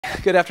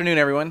Good afternoon,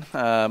 everyone.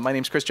 My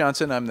name is Chris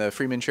Johnson. I'm the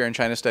Freeman Chair in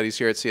China Studies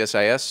here at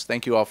CSIS.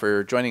 Thank you all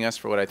for joining us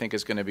for what I think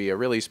is going to be a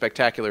really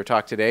spectacular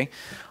talk today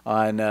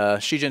on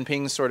Xi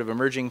Jinping's sort of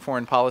emerging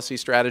foreign policy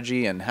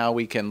strategy and how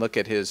we can look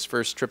at his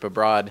first trip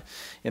abroad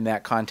in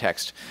that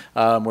context.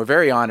 We're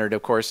very honored,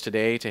 of course,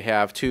 today to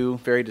have two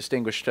very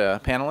distinguished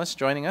panelists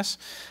joining us.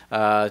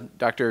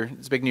 Dr.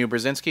 Zbigniew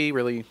Brzezinski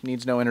really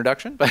needs no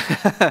introduction,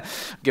 but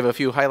give a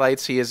few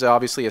highlights. He is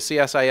obviously a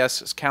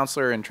CSIS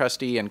counselor and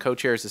trustee and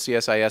co-chairs the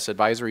CSIS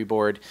Advisory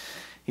Board.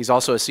 He's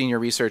also a senior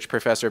research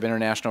professor of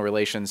international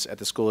relations at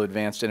the School of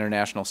Advanced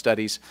International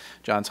Studies,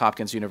 Johns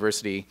Hopkins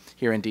University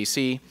here in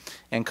D.C.,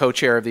 and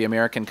co-chair of the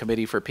American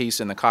Committee for Peace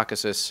in the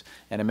Caucasus,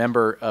 and a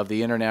member of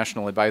the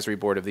International Advisory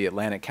Board of the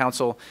Atlantic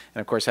Council, and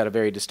of course had a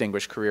very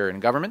distinguished career in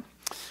government.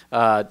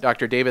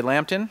 Dr. David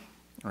Lampton,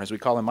 or as we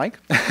call him, Mike,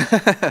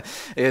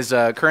 is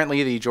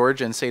currently the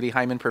George and Sadie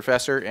Hyman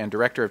Professor and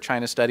Director of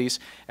China Studies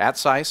at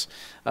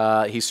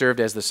CSIS. He served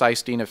as the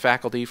CSIS Dean of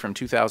Faculty from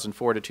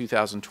 2004 to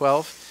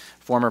 2012,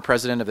 former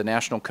President of the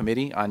National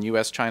Committee on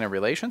U.S. China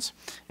Relations,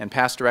 and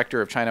past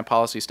Director of China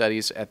Policy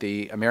Studies at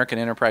the American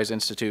Enterprise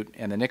Institute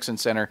and the Nixon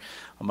Center,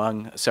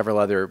 among several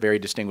other very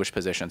distinguished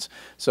positions.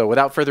 So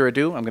without further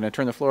ado, I'm going to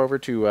turn the floor over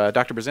to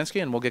Dr.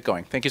 Brzezinski, and we'll get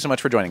going. Thank you so much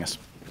for joining us.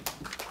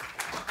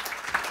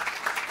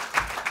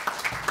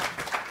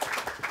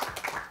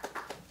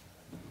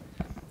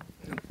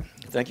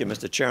 Thank you,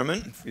 Mr.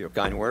 Chairman, for your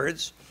kind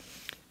words.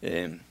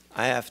 I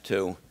have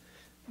to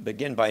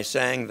begin by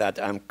saying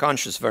that I'm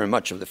conscious very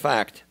much of the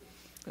fact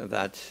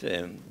that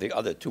the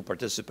other two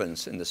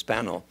participants in this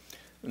panel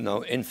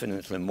know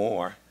infinitely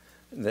more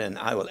than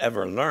I will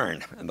ever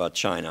learn about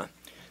China.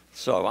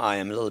 So I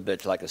am a little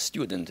bit like a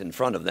student in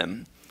front of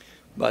them.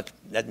 But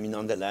let me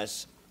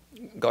nonetheless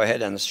go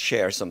ahead and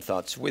share some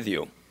thoughts with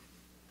you.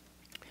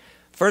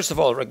 First of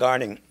all,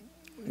 regarding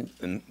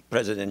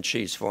President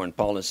Xi's foreign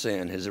policy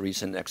and his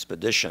recent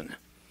expedition.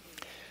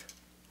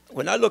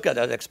 When I look at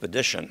that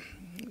expedition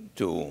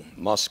to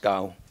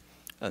Moscow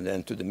and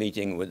then to the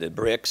meeting with the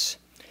BRICS,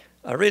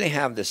 I really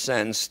have the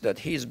sense that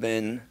he's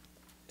been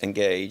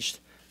engaged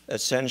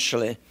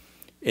essentially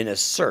in a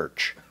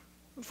search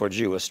for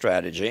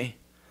geostrategy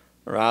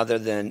rather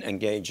than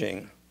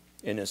engaging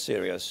in a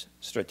serious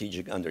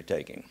strategic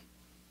undertaking.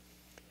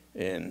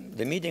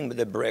 The meeting with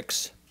the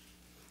BRICS,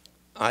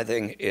 I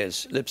think,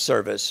 is lip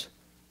service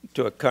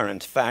to a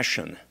current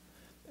fashion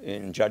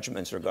in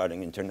judgments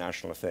regarding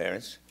international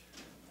affairs,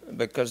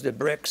 because the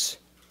BRICS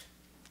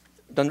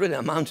don't really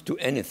amount to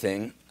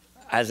anything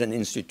as an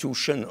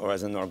institution or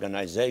as an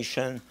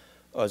organization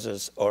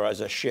or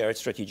as a shared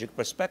strategic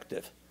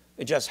perspective.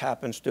 It just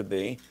happens to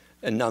be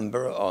a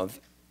number of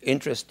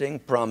interesting,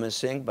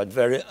 promising, but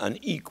very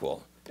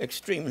unequal,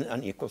 extremely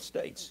unequal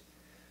states,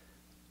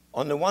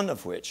 only one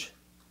of which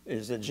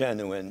is a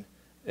genuine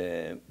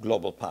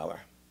global power.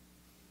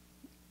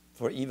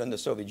 For even the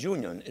Soviet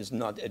Union is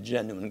not a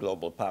genuine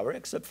global power,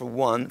 except for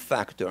one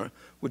factor,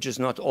 which is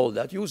not all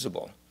that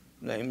usable.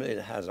 Namely,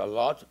 it has a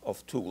lot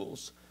of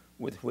tools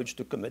with which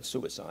to commit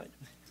suicide.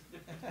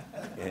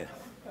 Yeah.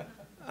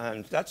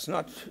 And that's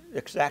not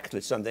exactly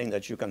something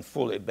that you can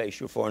fully base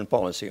your foreign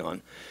policy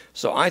on.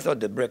 So I thought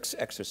the BRICS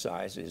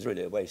exercise is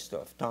really a waste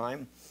of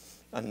time.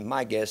 And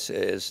my guess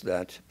is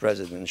that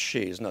President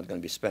Xi is not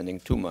going to be spending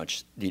too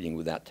much dealing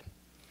with that.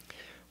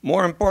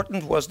 More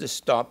important was the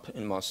stop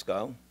in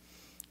Moscow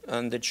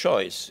and the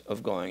choice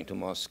of going to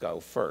Moscow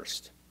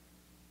first.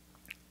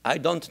 I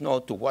don't know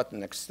to what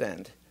an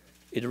extent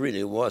it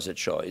really was a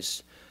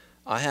choice.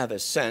 I have a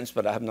sense,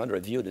 but I have not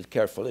reviewed it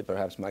carefully,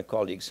 perhaps my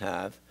colleagues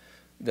have,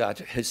 that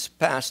his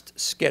past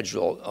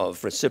schedule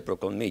of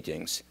reciprocal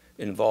meetings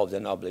involved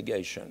an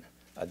obligation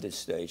at this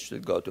stage to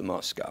go to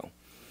Moscow.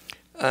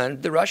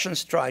 And the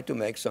Russians tried to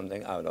make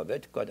something out of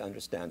it, quite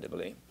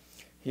understandably.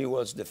 He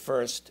was the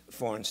first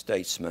foreign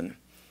statesman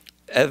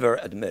ever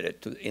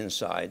admitted to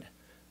inside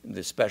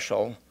the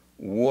special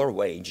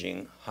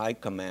war-waging high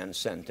command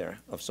center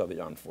of Soviet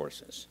armed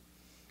forces.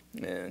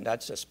 And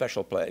that's a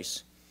special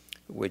place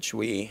which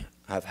we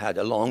have had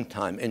a long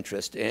time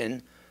interest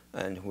in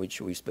and which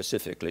we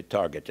specifically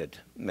targeted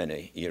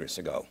many years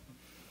ago.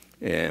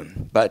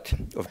 But,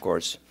 of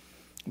course,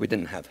 we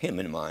didn't have him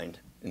in mind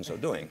in so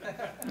doing.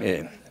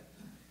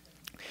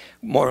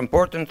 More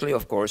importantly,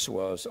 of course,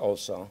 was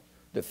also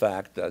the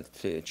fact that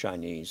the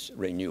Chinese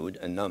renewed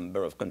a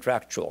number of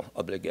contractual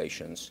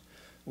obligations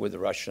with the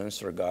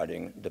Russians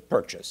regarding the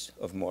purchase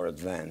of more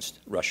advanced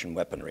Russian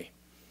weaponry.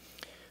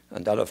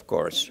 And that, of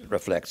course,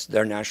 reflects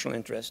their national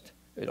interest.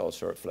 It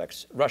also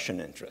reflects Russian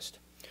interest.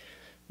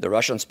 The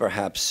Russians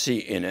perhaps see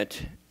in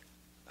it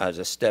as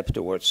a step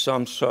towards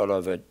some sort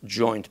of a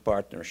joint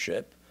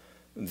partnership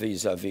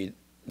vis-à-vis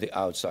the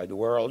outside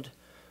world,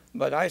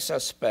 but I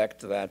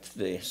suspect that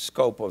the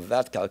scope of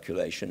that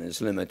calculation is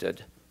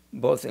limited,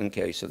 both in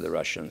case of the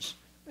Russians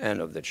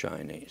and of the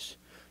Chinese.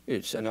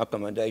 It's an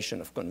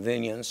accommodation of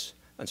convenience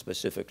and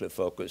specifically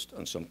focused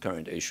on some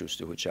current issues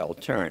to which I'll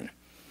turn.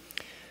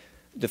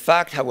 The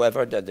fact,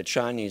 however, that the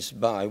Chinese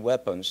buy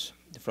weapons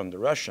from the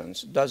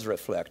Russians does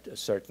reflect a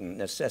certain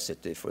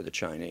necessity for the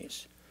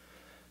Chinese.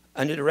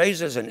 And it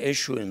raises an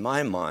issue in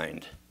my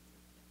mind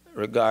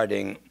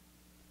regarding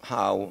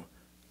how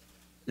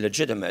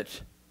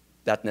legitimate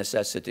that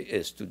necessity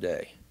is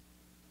today.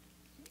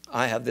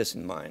 I have this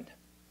in mind.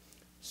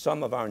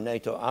 Some of our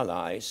NATO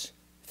allies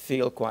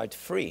feel quite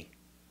free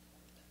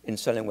in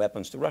selling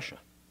weapons to Russia.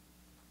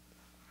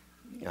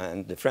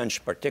 And the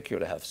French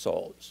particularly have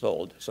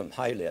sold some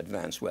highly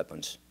advanced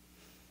weapons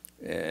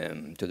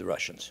to the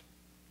Russians.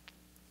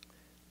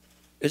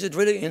 Is it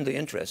really in the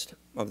interest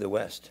of the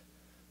West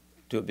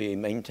to be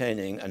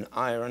maintaining an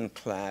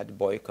ironclad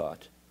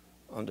boycott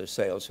on the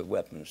sales of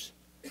weapons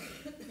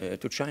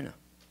to China?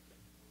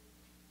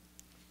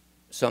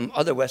 Some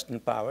other Western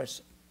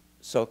powers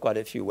sell quite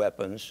a few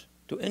weapons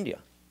to India.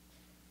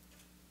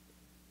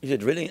 Is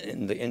it really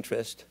in the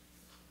interest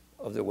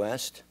of the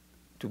West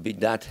to be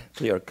that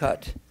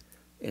clear-cut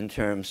in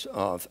terms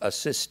of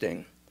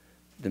assisting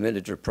the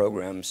military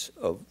programs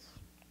of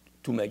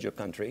two major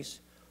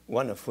countries,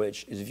 one of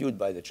which is viewed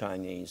by the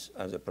Chinese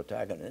as a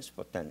protagonist,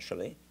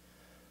 potentially,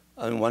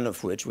 and one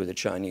of which, with the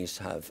Chinese,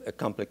 have a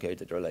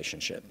complicated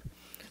relationship?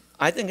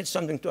 I think it's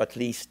something to at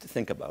least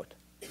think about,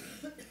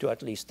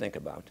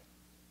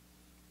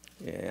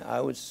 I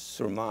would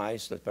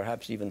surmise that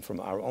perhaps even from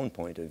our own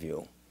point of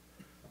view,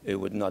 it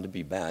would not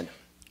be bad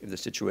if the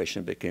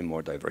situation became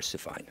more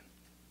diversified.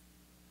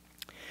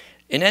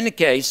 In any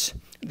case,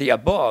 the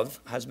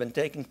above has been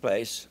taking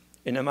place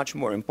in a much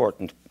more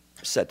important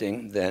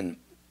setting than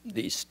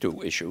these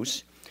two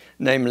issues,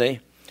 namely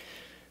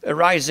a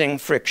rising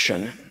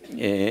friction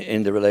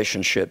in the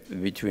relationship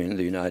between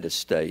the United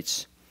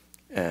States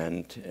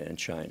and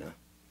China.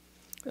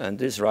 And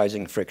this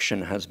rising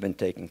friction has been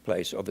taking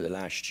place over the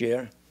last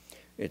year.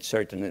 It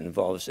certainly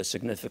involves a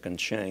significant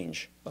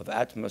change of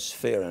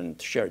atmosphere and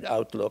shared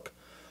outlook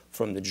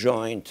from the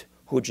joint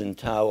Hu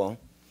Jintao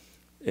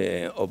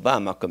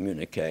Obama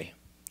communique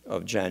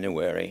of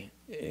January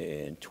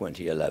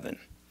 2011,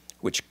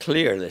 which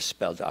clearly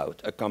spelled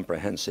out a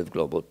comprehensive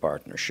global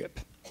partnership.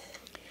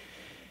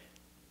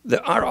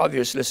 There are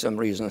obviously some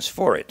reasons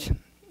for it.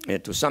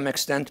 To some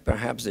extent,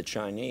 perhaps the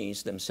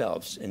Chinese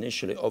themselves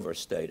initially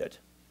overstated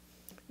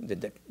the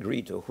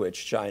degree to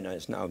which China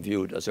is now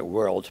viewed as a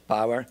world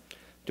power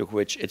to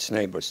which its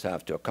neighbors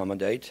have to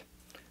accommodate,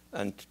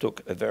 and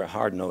took a very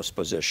hard-nosed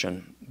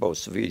position,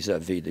 both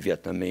vis-à-vis the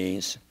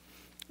Vietnamese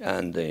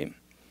and the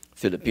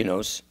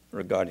Filipinos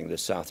regarding the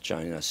South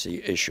China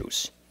Sea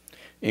issues,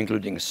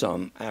 including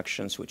some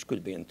actions which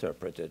could be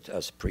interpreted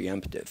as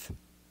preemptive.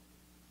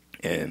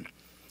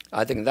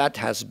 I think that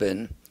has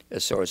been a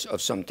source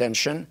of some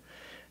tension.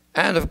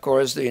 And of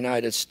course, the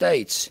United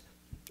States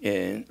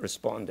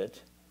responded,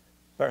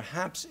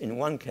 perhaps in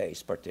one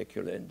case,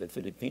 particularly the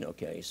Filipino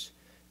case,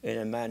 in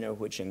a manner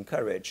which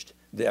encouraged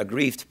the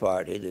aggrieved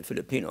party, the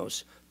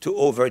Filipinos, to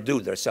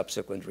overdo their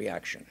subsequent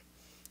reaction.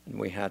 And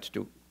we had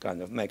to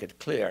kind of make it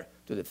clear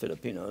to the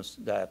Filipinos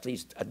that, at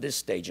least at this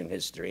stage in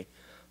history,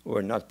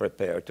 we're not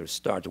prepared to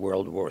start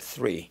World War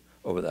III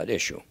over that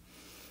issue.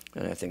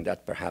 And I think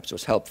that perhaps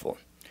was helpful.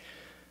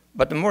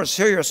 But the more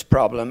serious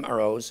problem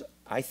arose,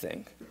 I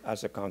think,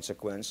 as a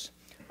consequence,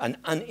 an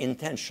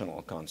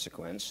unintentional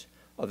consequence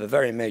of a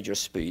very major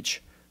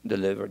speech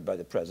delivered by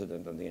the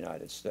President of the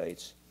United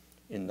States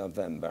in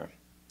November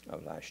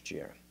of last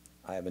year.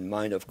 I have in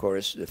mind, of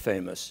course, the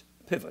famous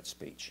pivot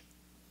speech.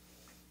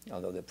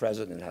 Although the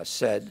President has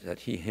said that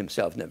he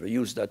himself never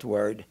used that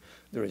word,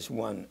 there is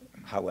one,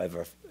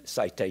 however,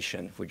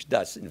 citation which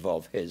does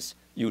involve his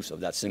use of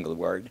that single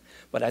word.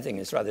 But I think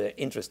it's rather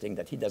interesting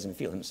that he doesn't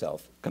feel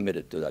himself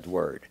committed to that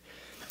word.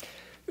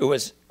 It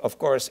was, of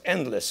course,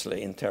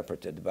 endlessly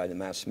interpreted by the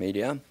mass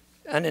media,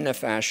 and in a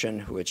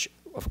fashion which,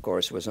 of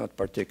course, was not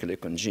particularly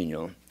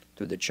congenial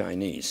to the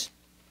Chinese.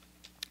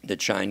 The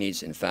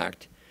Chinese, in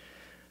fact,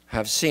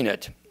 have seen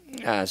it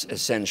as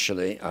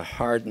essentially a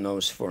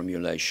hard-nosed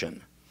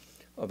formulation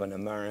of an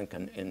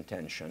American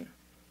intention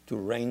to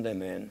rein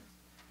them in,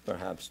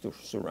 perhaps to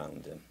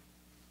surround them.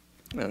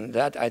 And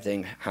that, I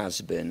think,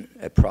 has been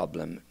a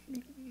problem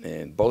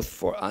both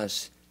for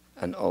us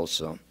and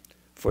also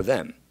for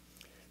them.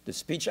 The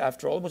speech,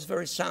 after all, was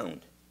very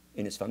sound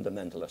in its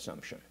fundamental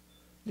assumption.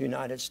 The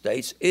United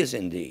States is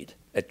indeed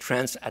a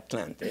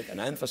transatlantic,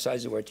 and I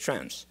emphasize the word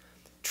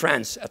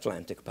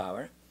transatlantic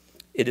power.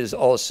 It is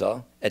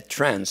also a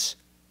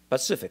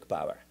trans-Pacific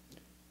power,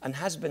 and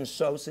has been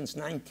so since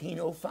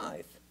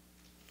 1905.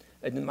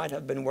 It might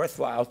have been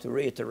worthwhile to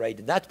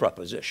reiterate that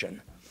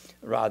proposition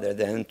rather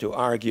than to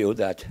argue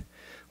that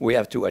we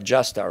have to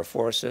adjust our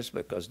forces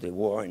because the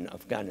war in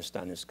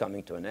Afghanistan is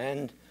coming to an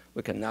end.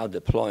 We can now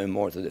deploy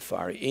more to the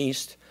Far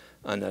East,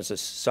 and as a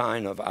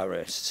sign of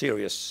our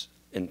serious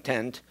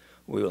intent,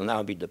 we will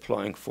now be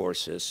deploying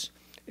forces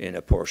in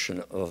a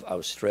portion of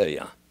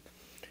Australia.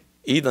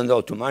 Even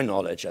though, to my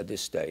knowledge, at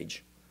this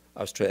stage,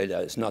 Australia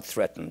is not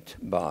threatened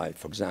by,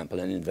 for example,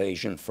 an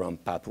invasion from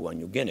Papua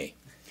New Guinea.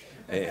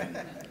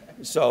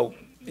 So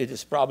it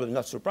is probably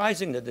not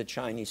surprising that the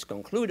Chinese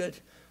concluded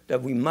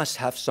that we must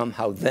have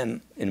somehow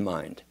them in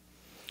mind.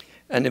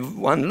 And if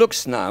one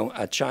looks now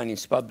at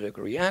Chinese public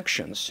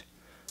reactions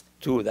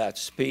to that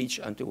speech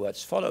and to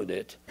what's followed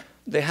it,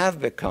 they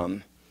have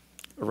become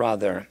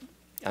rather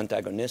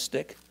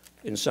antagonistic,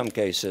 in some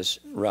cases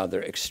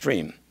rather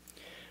extreme.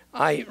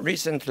 I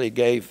recently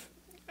gave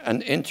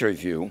an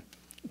interview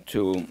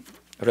to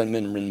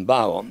Renmin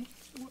Rinbao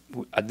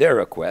at their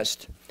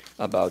request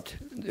about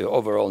the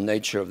overall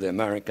nature of the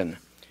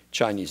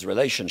American-Chinese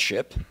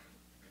relationship.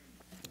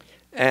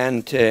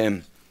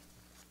 And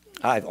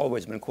I've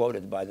always been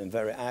quoted by them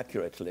very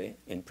accurately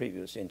in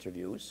previous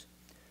interviews.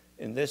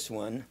 In this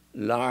one,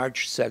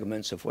 large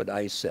segments of what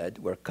I said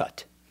were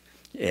cut.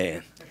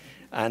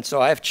 And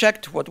so I've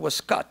checked what was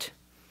cut.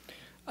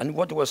 And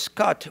what was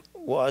cut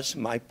was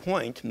my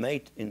point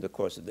made in the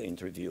course of the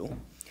interview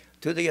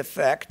to the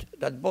effect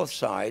that both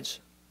sides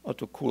ought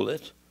to cool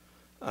it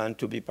and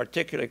to be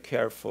particularly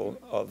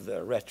careful of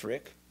the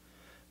rhetoric.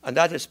 And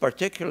that is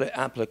particularly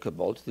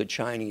applicable to the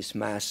Chinese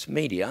mass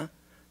media,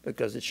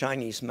 because the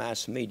Chinese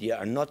mass media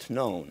are not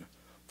known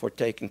for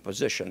taking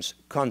positions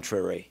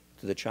contrary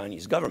to the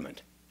Chinese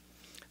government.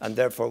 And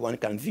therefore, one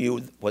can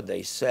view what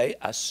they say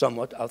as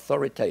somewhat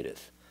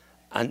authoritative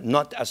and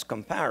not as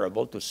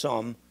comparable to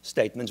some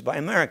statements by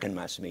American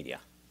mass media.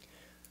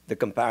 The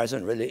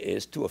comparison really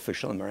is to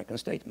official American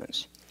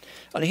statements.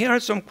 And here are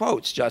some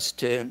quotes,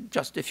 just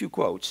a few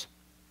quotes.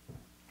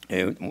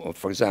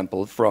 For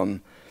example,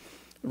 from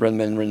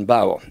Renmin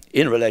Rinbao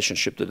in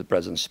relationship to the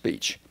President's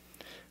speech.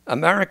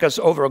 America's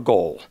overall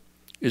goal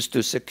is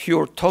to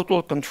secure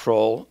total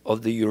control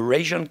of the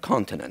Eurasian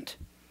continent,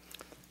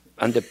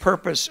 and the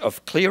purpose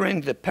of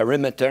clearing the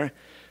perimeter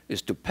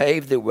is to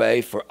pave the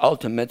way for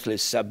ultimately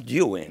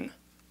subduing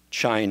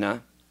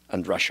China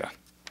and Russia.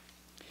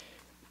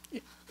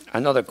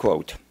 Another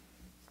quote.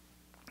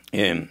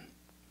 The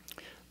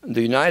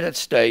United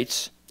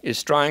States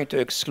is trying to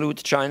exclude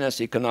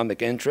China's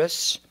economic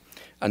interests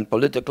and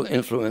political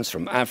influence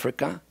from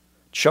Africa,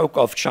 choke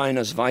off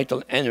China's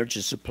vital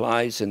energy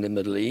supplies in the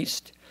Middle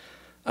East,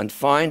 and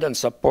find and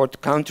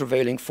support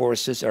countervailing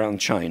forces around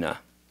China.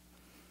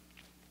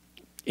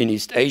 In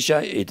East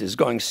Asia, it is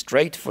going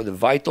straight for the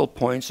vital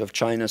points of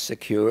China's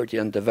security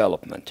and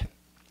development.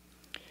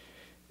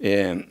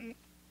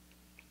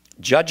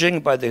 Judging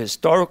by the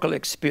historical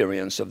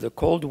experience of the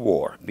Cold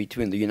War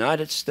between the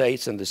United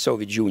States and the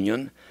Soviet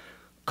Union,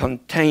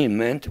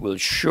 containment will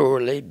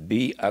surely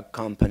be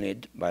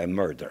accompanied by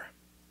murder.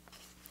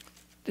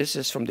 This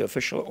is from the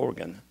official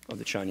organ of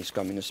the Chinese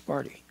Communist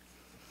Party.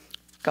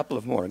 A couple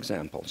of more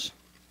examples.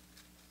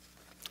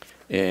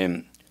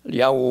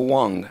 Liao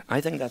Wang,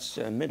 I think that's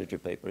a military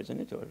paper,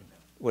 isn't it? Or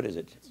what is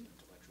it?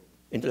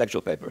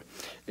 Intellectual paper.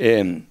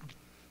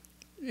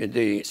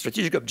 The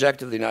strategic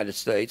objective of the United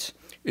States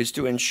is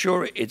to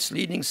ensure its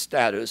leading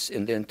status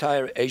in the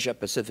entire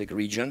Asia-Pacific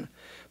region,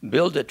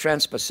 build a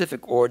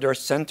trans-Pacific order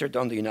centered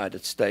on the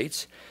United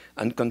States,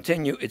 and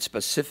continue its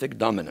Pacific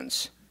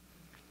dominance.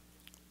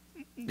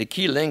 The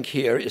key link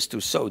here is to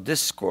sow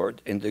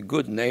discord in the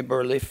good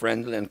neighborly,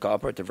 friendly, and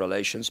cooperative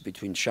relations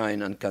between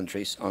China and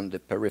countries on the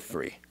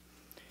periphery.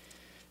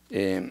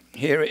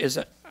 Here is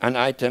an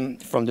item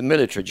from the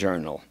military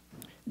journal,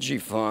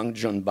 Jifang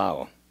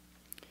Junbao.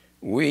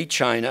 We,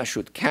 China,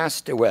 should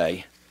cast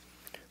away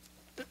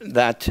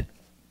that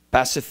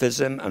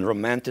pacifism and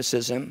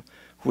romanticism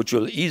which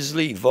will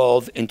easily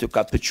evolve into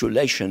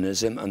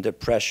capitulationism under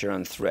pressure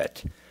and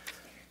threat.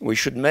 We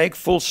should make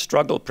full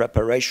struggle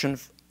preparation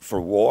for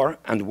war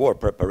and war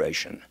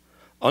preparation.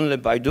 Only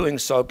by doing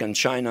so can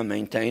China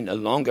maintain a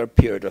longer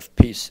period of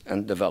peace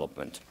and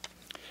development.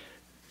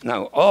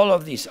 Now, all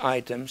of these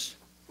items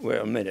were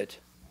omitted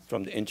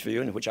from the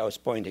interview in which I was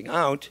pointing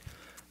out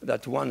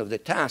that one of the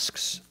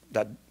tasks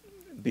that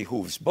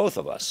behooves both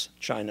of us,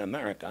 China and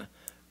America,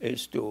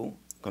 is to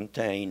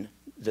contain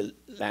the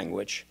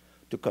language,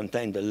 to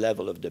contain the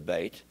level of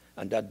debate,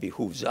 and that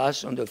behooves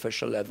us on the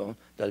official level,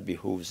 that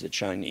behooves the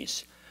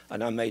Chinese.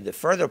 And I made the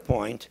further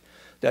point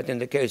that in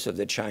the case of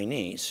the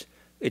Chinese,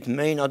 it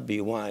may not be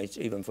wise,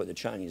 even for the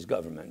Chinese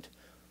government,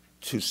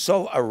 to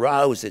so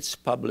arouse its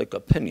public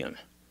opinion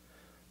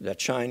that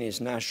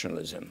Chinese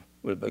nationalism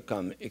will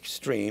become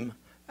extreme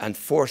and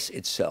force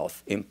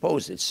itself,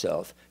 impose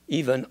itself,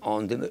 even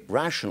on the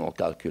rational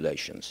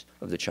calculations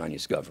of the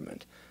Chinese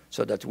government,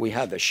 so that we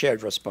have a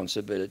shared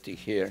responsibility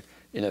here,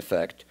 in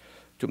effect,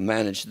 to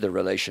manage the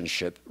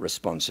relationship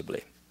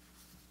responsibly.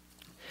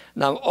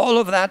 Now, all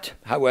of that,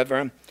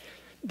 however,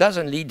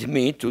 doesn't lead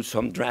me to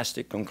some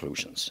drastic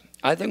conclusions.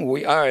 I think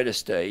we are at a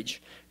stage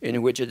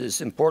in which it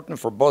is important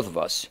for both of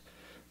us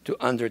to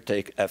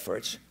undertake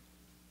efforts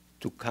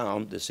to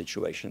calm the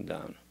situation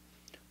down.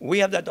 We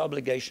have that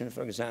obligation,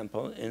 for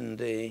example, in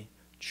the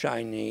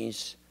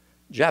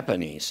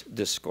Chinese-Japanese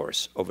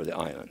discourse over the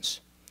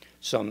islands.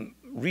 Some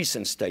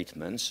recent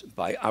statements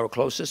by our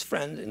closest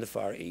friend in the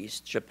Far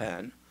East,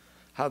 Japan,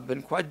 have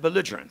been quite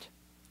belligerent,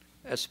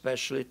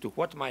 especially to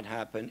what might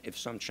happen if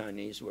some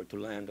Chinese were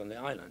to land on the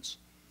islands,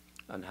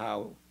 and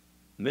how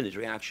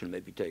military action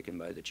may be taken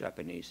by the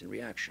Japanese in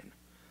reaction.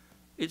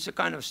 It's a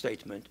kind of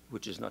statement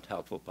which is not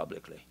helpful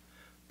publicly,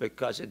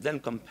 because it then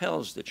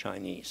compels the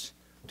Chinese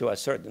to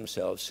assert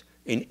themselves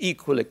in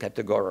equally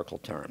categorical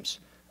terms,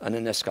 and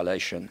an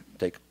escalation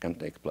can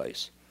take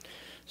place.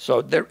 So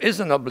there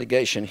is an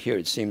obligation here,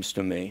 it seems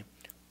to me,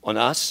 on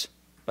us,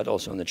 but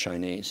also on the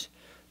Chinese,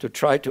 to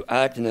try to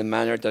act in a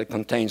manner that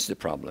contains the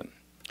problem.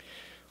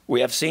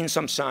 We have seen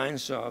some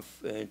signs of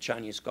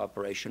Chinese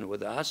cooperation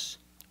with us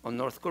on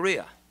North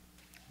Korea.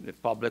 The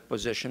public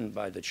position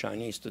by the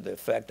Chinese to the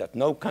effect that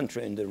no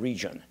country in the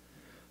region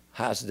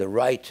has the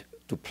right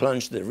to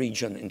plunge the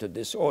region into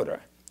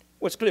disorder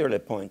was clearly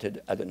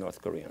pointed at the North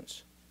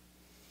Koreans.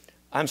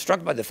 I'm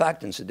struck by the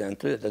fact,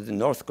 incidentally, that the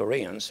North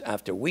Koreans,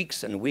 after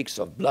weeks and weeks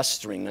of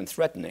blustering and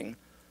threatening,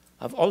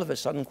 have all of a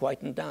sudden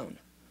quietened down.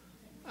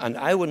 And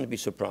I wouldn't be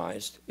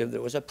surprised if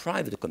there was a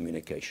private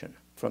communication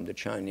from the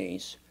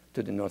Chinese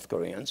to the North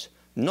Koreans,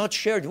 not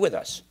shared with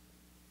us,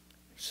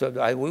 so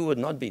that we would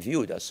not be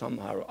viewed as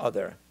somehow or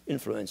other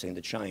influencing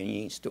the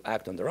Chinese to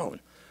act on their own,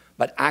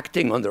 but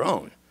acting on their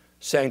own,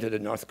 saying to the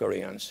North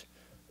Koreans,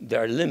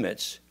 there are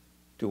limits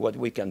to what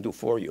we can do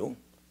for you,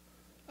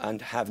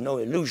 and have no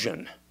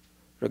illusion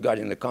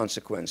regarding the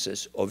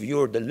consequences of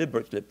your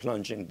deliberately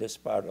plunging this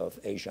part of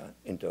Asia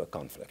into a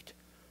conflict.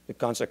 The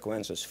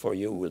consequences for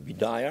you will be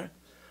dire,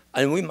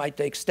 and we might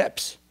take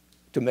steps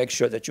to make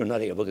sure that you're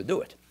not able to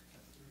do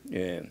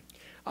it.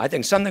 I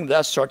think something of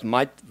that sort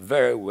might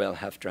very well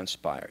have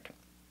transpired.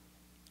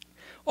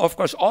 Of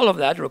course, all of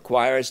that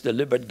requires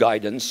deliberate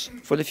guidance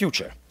for the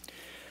future.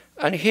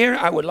 And here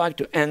I would like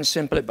to end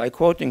simply by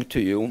quoting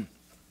to you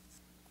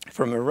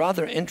from a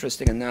rather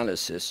interesting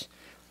analysis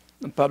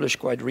published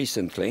quite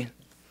recently,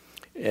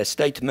 a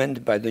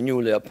statement by the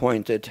newly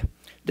appointed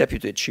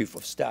Deputy Chief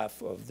of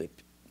Staff of the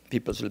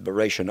People's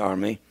Liberation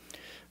Army,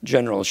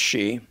 General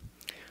Xi,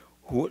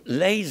 who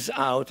lays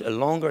out a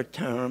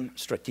longer-term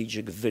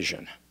strategic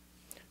vision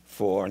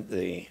for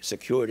the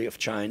security of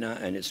China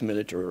and its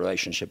military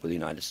relationship with the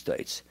United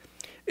States.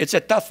 It's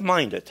a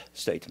tough-minded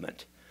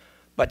statement,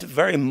 but a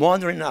very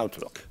modern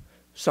outlook,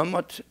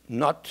 somewhat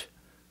not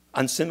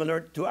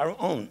unsimilar to our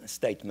own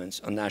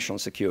statements on national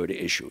security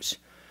issues,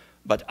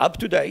 but up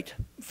to date,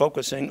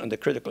 focusing on the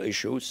critical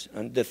issues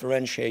and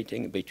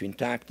differentiating between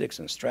tactics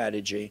and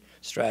strategy,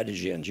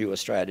 strategy and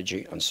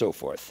geostrategy, and so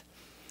forth.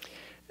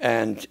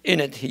 And in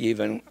it, he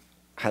even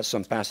has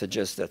some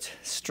passages that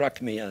struck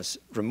me as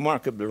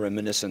remarkably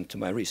reminiscent to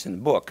my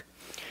recent book,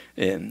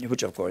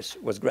 which, of course,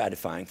 was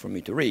gratifying for me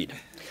to read.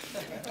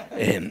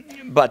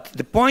 But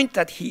the point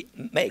that he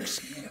makes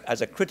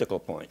as a critical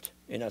point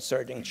in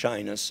asserting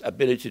China's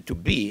ability to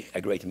be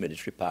a great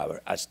military power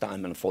as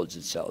time unfolds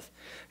itself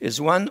is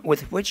one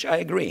with which I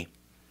agree.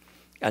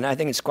 And I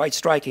think it's quite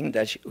striking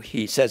that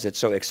he says it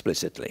so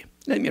explicitly.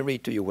 Let me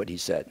read to you what he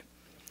said.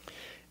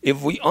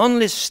 If we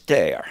only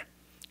stare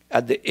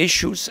at the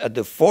issues at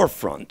the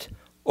forefront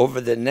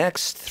over the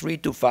next 3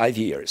 to 5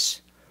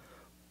 years,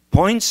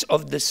 points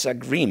of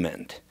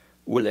disagreement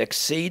will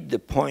exceed the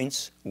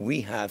points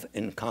we have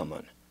in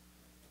common,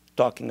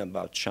 talking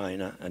about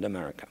China and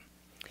America.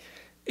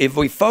 If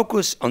we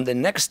focus on the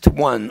next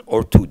 1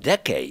 or 2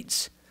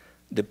 decades,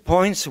 the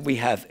points we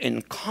have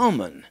in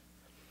common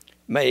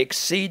may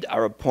exceed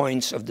our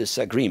points of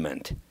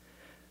disagreement.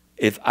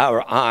 If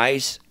our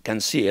eyes can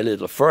see a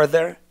little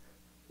further,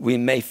 we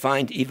may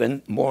find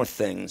even more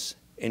things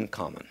in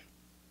common.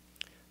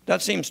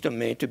 That seems to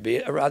me to be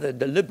a rather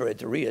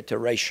deliberate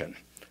reiteration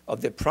of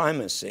the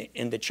primacy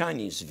in the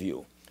Chinese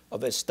view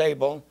of a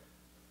stable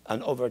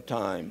and, over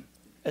time,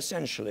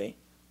 essentially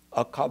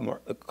a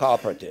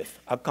cooperative,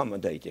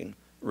 accommodating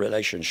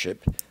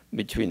relationship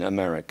between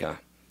America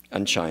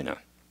and China.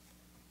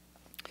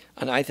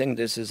 And I think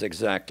this is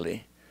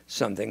exactly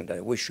something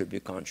that we should be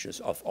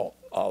conscious of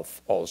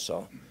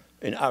also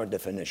in our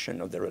definition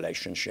of the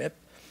relationship.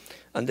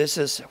 And this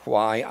is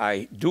why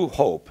I do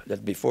hope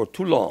that before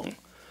too long,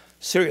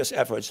 serious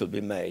efforts will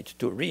be made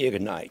to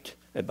reignite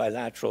a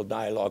bilateral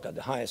dialogue at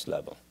the highest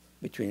level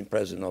between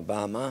President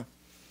Obama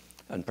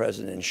and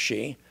President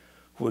Xi,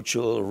 which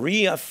will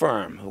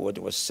reaffirm what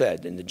was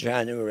said in the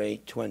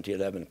January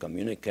 2011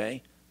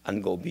 communique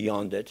and go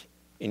beyond it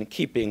in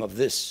keeping with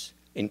this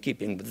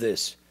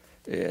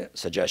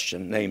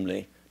suggestion,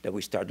 namely that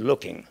we start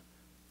looking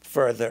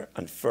further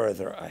and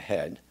further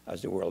ahead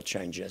as the world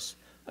changes,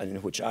 and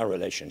in which our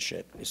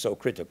relationship is so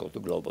critical to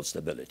global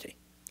stability.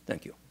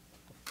 Thank you.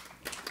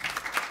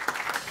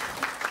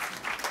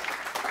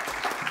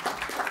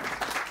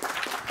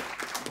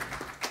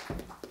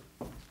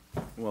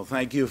 Well,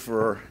 thank you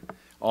for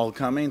all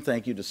coming.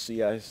 Thank you to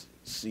CSIS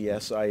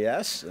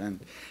and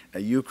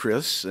you,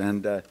 Chris,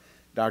 and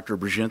Dr.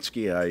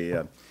 Brzezinski.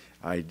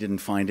 I didn't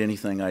find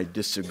anything I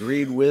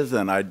disagreed with,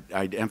 and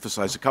I'd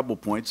emphasize a couple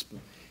points.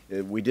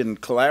 We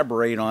didn't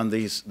collaborate on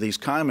these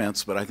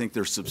comments, but I think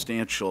there's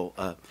substantial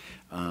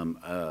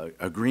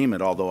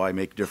agreement, although I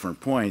make different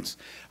points.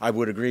 I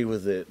would agree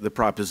with the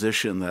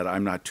proposition that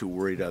I'm not too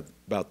worried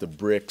about the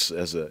BRICS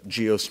as a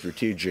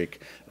geostrategic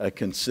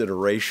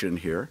consideration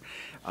here.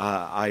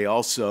 I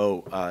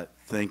also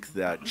think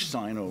that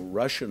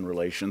Sino-Russian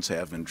relations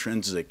have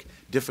intrinsic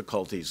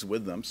difficulties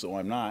with them, so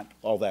I'm not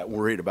all that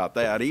worried about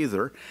that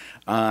either.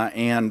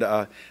 And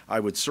I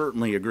would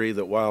certainly agree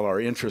that while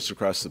our interests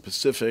across the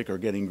Pacific are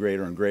getting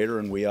greater and greater,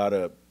 and we ought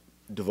to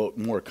devote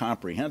more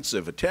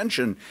comprehensive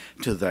attention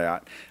to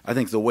that. I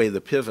think the way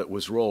the pivot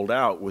was rolled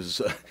out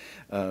was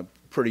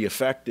pretty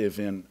effective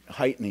in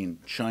heightening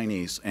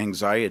Chinese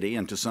anxiety,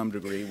 and to some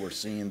degree we're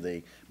seeing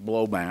the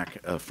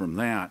blowback from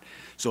that.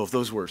 So if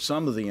those were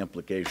some of the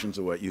implications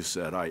of what you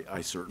said,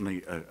 I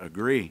certainly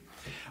agree.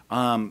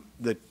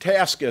 The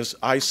task, as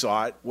I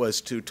saw it,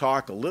 was to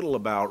talk a little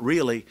about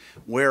really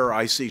where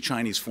I see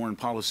Chinese foreign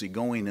policy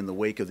going in the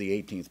wake of the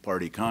 18th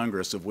Party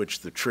Congress, of which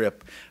the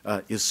trip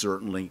is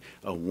certainly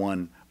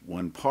one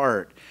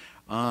part.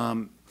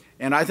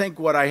 And I think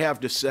what I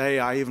have to say,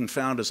 I even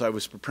found as I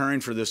was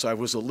preparing for this, I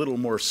was a little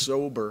more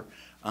sober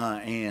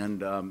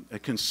and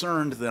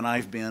concerned than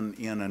I've been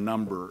in a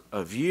number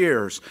of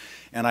years.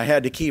 And I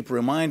had to keep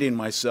reminding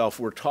myself,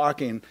 we're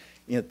talking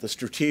at the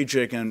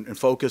strategic and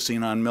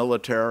focusing on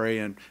military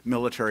and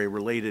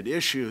military-related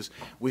issues.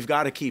 We've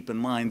got to keep in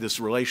mind this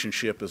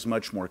relationship is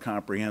much more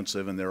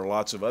comprehensive, and there are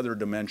lots of other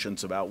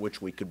dimensions about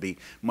which we could be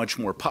much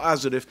more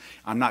positive.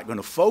 I'm not going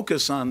to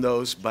focus on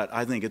those, but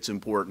I think it's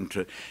important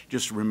to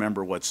just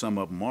remember what some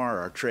of them are.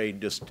 Our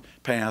trade just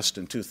passed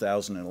in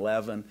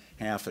 2011,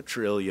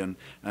 $500 billion.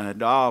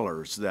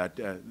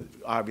 That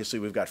obviously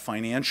we've got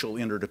financial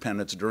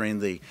interdependence during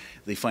the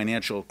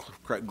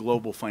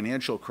global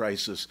financial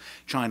crisis.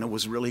 China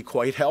was really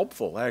quite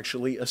helpful,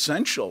 actually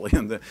essential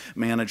in the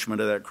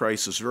management of that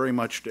crisis, very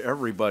much to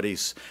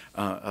everybody's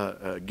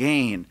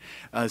gain.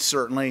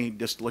 Certainly,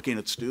 just looking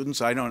at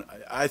students,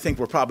 I think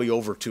we're probably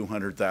over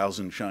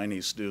 200,000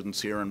 Chinese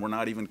students here, and we're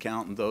not even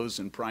counting those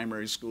in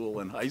primary school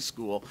and high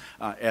school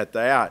at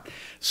that.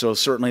 So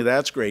certainly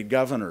that's great.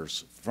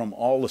 Governors from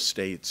all the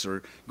states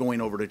are going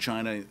over to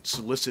China,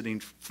 soliciting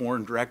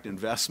foreign direct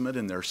investment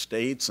in their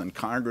states, and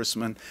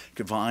congressmen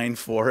vying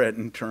for it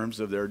in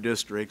terms of their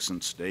districts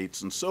and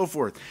states and so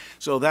forth.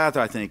 So that,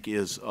 I think,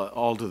 is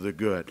all to the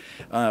good.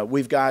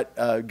 We've got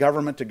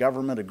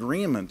government-to-government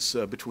agreements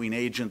between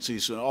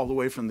agencies all the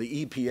way from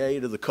the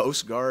EPA to the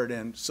Coast Guard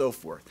and so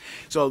forth.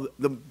 So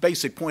the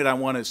basic point I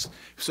want to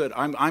say,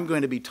 I'm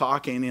going to be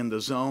talking in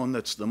the zone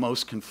that's the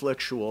most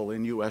conflictual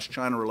in U.S.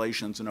 China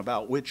relations and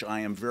about which I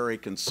am very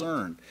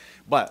concerned.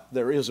 But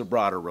there is a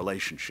broader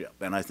relationship,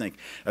 and I think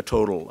a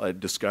total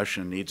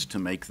discussion needs to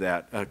make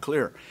that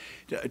clear.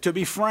 To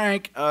be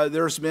frank,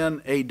 there's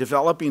been a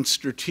developing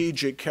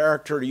strategic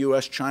character to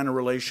U.S. China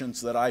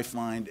relations that I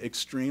find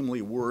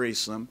extremely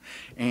worrisome,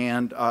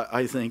 and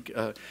I think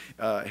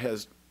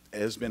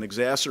has been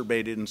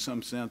exacerbated in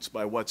some sense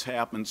by what's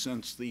happened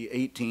since the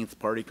 18th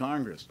Party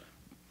Congress.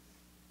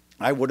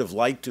 I would have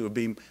liked to have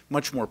been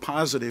much more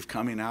positive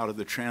coming out of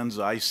the trends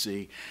I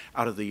see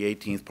out of the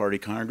 18th Party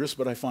Congress,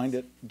 but I find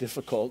it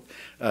difficult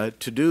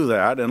to do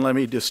that. And let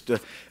me just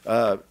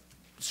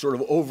sort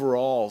of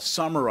overall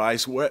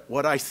summarize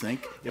what I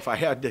think, if I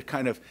had to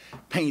kind of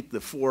paint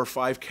the 4 or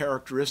 5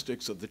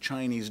 characteristics of the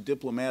Chinese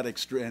diplomatic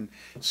and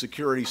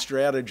security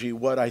strategy,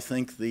 what I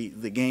think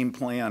the game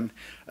plan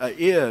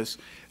is.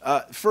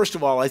 First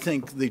of all, I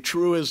think the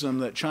truism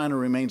that China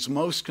remains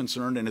most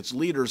concerned, and its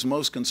leaders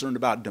most concerned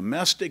about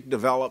domestic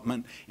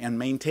development and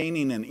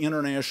maintaining an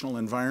international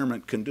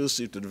environment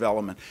conducive to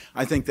development,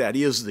 I think that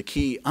is the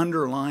key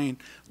underlying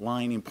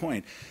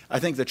point. I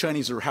think the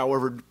Chinese are,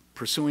 however,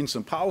 pursuing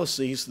some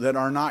policies that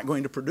are not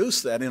going to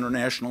produce that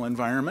international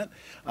environment,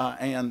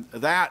 and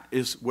that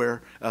is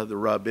where the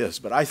rub is.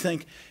 But I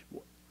think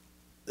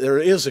there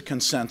is a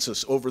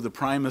consensus over the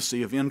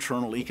primacy of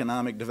internal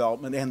economic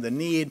development and the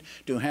need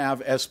to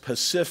have as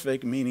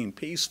pacific, meaning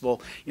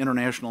peaceful,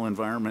 international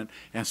environment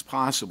as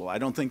possible. I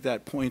don't think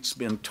that point's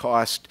been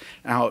tossed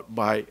out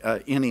by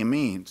any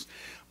means.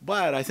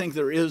 But I think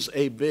there is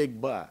a big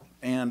but,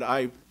 and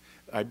I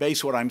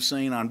base what I'm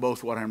saying on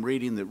both what I'm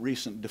reading, the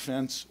recent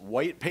defense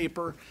white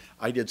paper.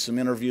 I did some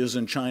interviews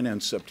in China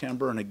in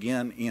September and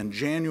again in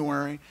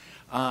January.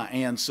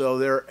 And so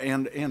there,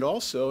 and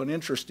also an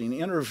interesting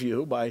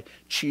interview by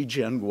Qi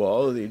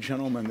Jianguo, the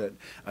gentleman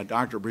that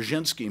Dr.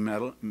 Brzezinski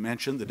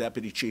mentioned, the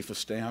Deputy Chief of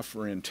Staff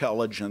for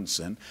Intelligence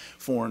and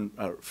Foreign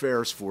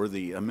Affairs for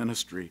the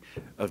Ministry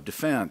of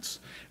Defense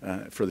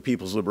for the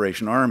People's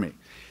Liberation Army.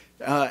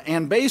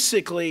 And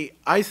basically,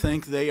 I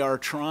think they are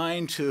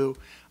trying to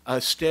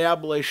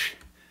establish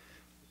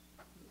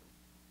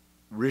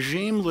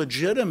regime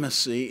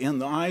legitimacy in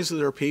the eyes of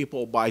their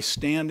people by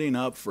standing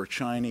up for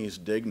Chinese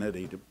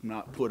dignity, to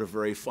not put a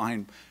very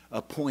fine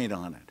point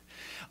on it.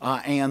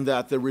 And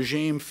that the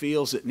regime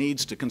feels it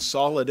needs to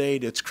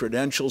consolidate its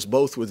credentials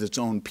both with its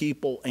own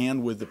people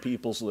and with the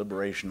People's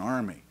Liberation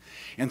Army.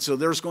 And so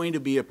there's going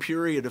to be a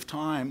period of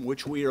time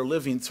which we are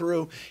living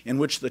through in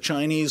which the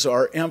Chinese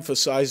are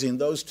emphasizing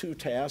those two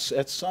tasks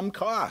at some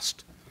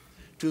cost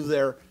to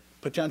their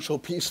potential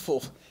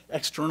peaceful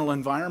external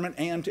environment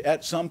and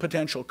at some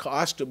potential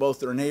cost to both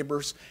their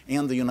neighbors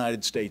and the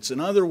United States. In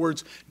other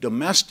words,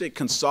 domestic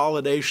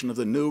consolidation of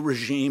the new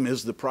regime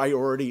is the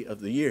priority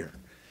of the year.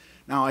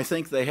 Now, I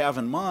think they have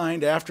in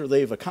mind, after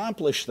they've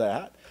accomplished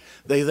that,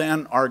 they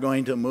then are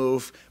going to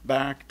move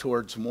back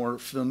towards more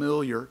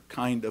familiar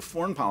kind of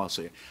foreign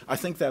policy. I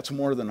think that's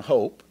more than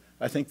hope.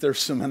 I think there's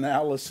some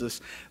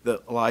analysis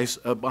that lies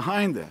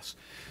behind this.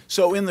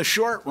 So in the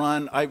short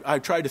run, I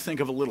tried to think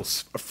of a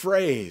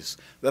phrase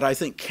that I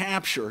think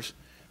captures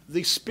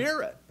the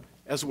spirit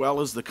as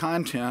well as the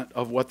content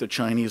of what the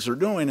Chinese are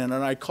doing. And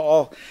I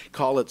call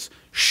it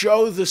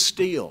show the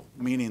steel,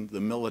 meaning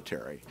the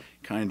military,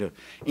 kind of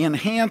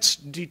enhance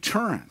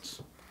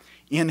deterrence,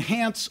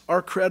 enhance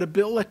our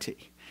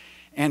credibility,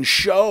 and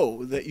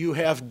show that you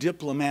have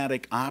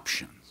diplomatic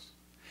options.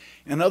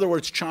 In other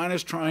words,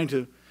 China's trying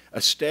to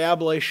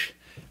establish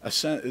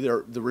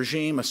the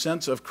regime a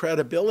sense of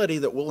credibility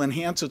that will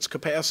enhance its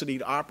capacity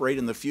to operate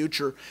in the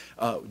future,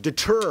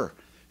 deter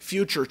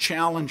future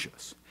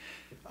challenges.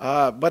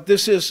 But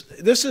this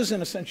is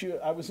in a sense,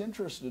 I was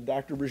interested,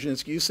 Dr.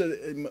 Brzezinski, you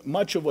said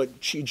much of what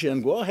Xi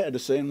Jinping had to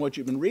say and what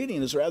you've been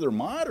reading is rather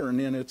modern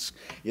in its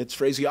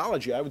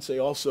phraseology. I would say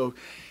also,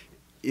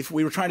 if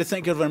we were trying to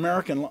think of an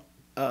American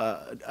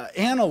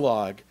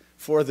analog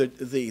for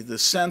the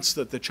sense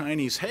that the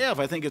Chinese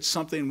have, I think it's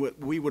something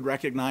we would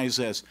recognize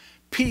as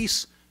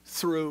peace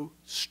through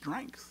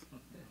strength.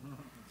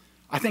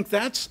 I think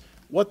that's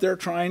what they're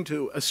trying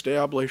to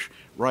establish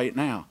right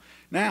now.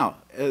 Now,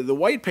 the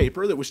white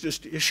paper that was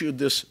just issued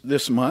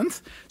this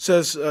month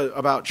says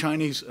about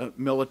Chinese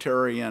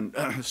military and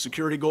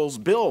security goals: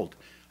 build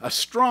a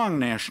strong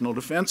national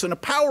defense and a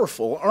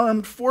powerful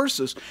armed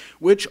forces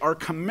which are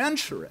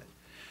commensurate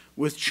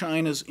with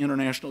China's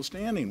international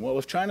standing. Well,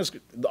 if China's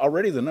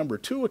already the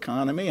 #2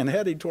 economy and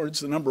heading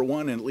towards the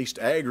 #1 in at least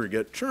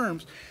aggregate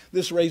terms,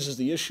 this raises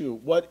the issue,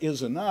 what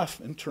is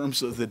enough in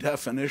terms of the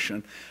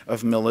definition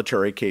of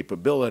military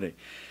capability?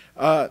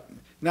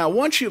 Now,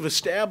 once you've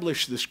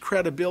established this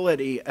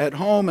credibility at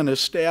home and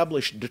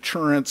established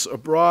deterrence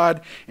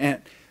abroad,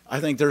 and I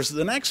think there's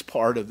the next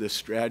part of this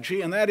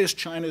strategy, and that is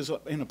China's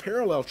in a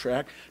parallel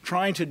track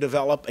trying to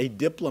develop a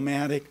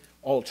diplomatic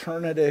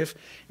alternative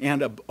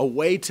and a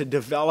way to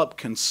develop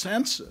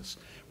consensus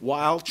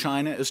while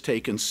China is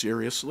taken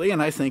seriously.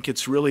 And I think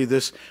it's really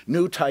this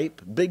new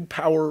type big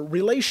power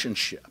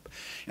relationship.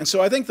 And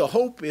so I think the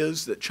hope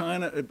is that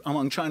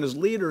among China's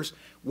leaders,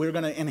 we're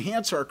going to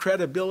enhance our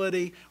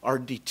credibility, our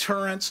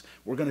deterrence.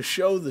 We're going to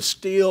show the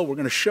steel. We're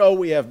going to show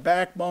we have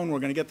backbone. We're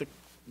going to get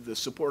the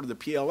support of the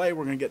PLA.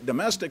 We're going to get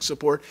domestic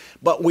support.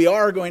 But we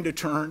are going to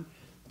turn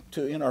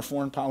in our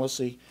foreign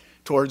policy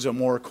towards a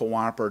more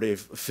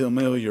cooperative,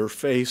 familiar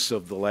face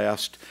of the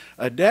last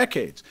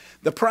decades.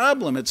 The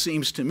problem, it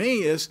seems to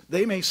me, is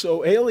they may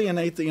so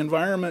alienate the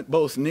environment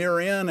both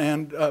near in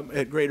and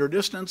at greater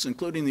distance,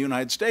 including the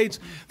United States,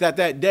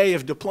 that day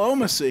of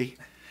diplomacy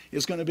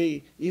is going to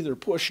be either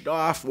pushed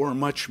off or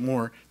much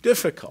more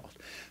difficult.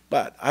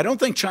 But I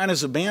don't think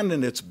China's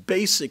abandoned its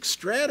basic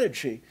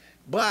strategy,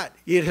 but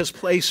it has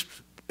placed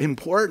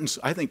importance,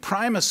 I think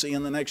primacy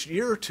in the next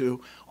year or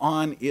two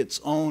on its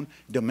own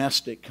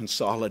domestic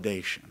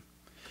consolidation.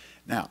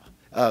 Now,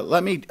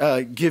 let me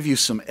give you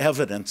some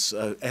evidence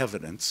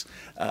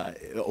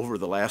over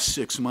the last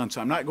 6 months.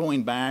 I'm not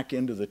going back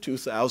into the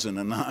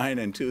 2009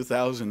 and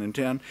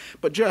 2010,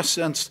 but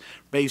just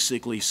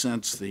basically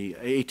since the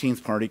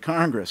 18th Party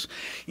Congress.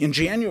 In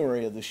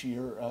January of this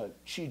year,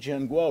 Xi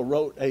Jinping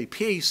wrote a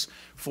piece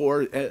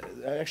for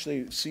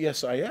actually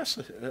CSIS,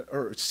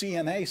 or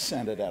CNA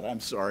sent it out,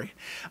 I'm sorry,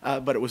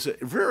 but it was a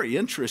very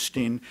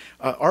interesting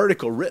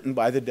article written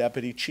by the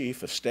Deputy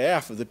Chief of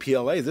Staff of the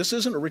PLA. This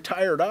isn't a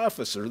retired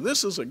officer.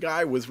 This is a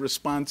guy with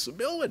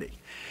responsibility.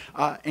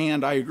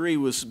 And I agree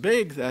with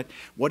Big that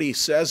what he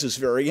says is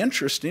very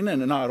interesting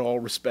and in not all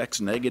respects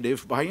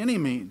negative by any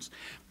means.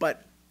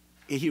 But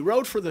he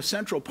wrote for the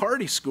Central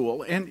Party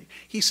School, and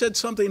he said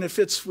something that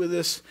fits with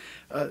this,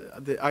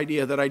 the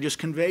idea that I just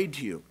conveyed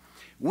to you.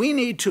 We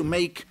need to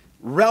make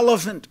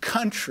relevant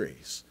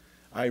countries,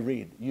 I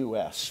read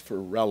U.S.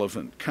 for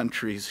relevant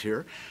countries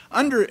here,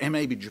 and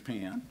maybe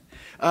Japan,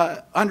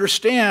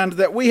 understand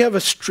that we have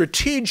a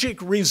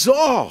strategic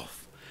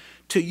resolve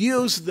to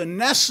use the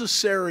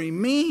necessary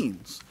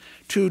means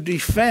to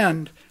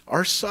defend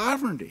our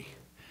sovereignty,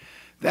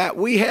 that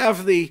we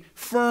have the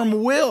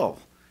firm will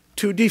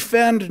to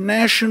defend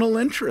national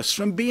interests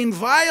from being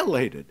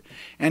violated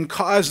and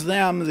cause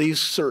them, these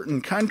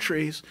certain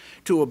countries,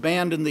 to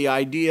abandon the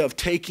idea of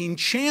taking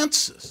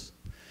chances.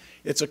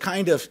 It's a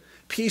kind of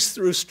peace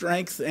through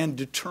strength and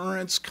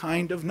deterrence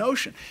kind of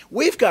notion.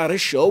 We've got to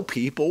show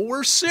people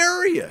we're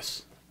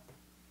serious.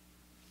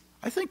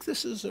 I think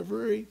this is a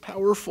very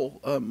powerful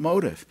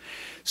motive.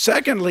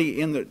 Secondly,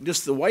 in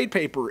the white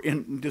paper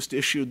just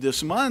issued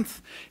this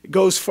month, it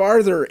goes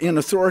farther in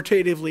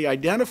authoritatively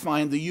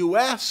identifying the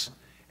U.S.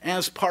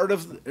 as part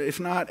of, if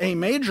not a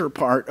major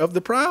part of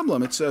the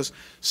problem. It says,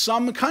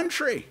 some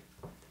country,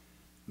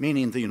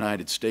 meaning the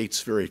United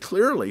States very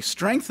clearly,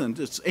 strengthened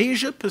its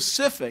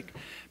Asia-Pacific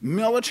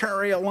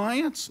military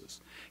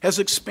alliances, has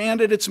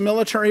expanded its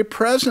military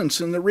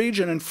presence in the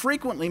region, and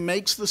frequently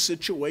makes the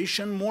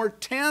situation more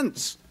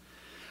tense.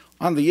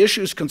 On the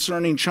issues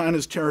concerning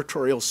China's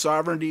territorial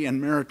sovereignty and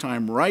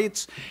maritime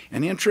rights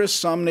and interests,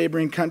 some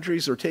neighboring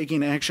countries are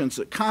taking actions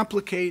that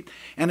complicate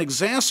and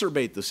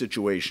exacerbate the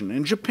situation,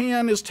 and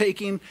Japan is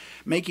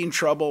making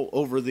trouble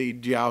over the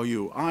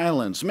Diaoyu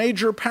Islands.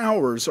 Major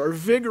powers are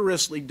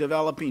vigorously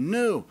developing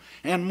new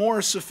and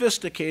more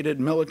sophisticated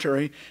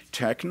military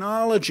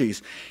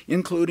technologies,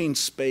 including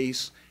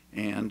space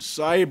and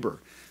cyber.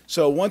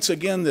 So once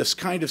again, this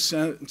kind of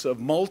sense of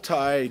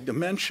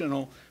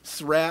multi-dimensional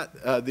threat,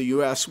 the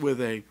U.S.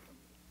 with a,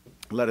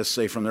 let us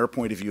say from their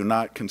point of view,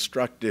 not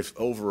constructive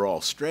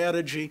overall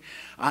strategy,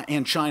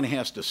 and China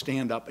has to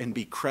stand up and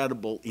be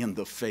credible in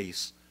the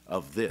face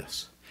of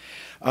this.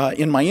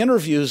 In my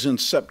interviews in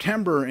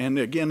September and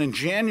again in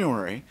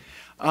January,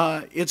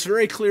 it was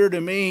very clear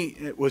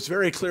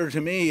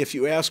to me if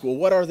you ask, well,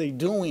 what are they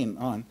doing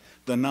on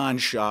the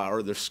Nansha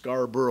or the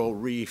Scarborough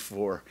Reef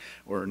or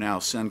now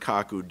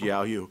Senkaku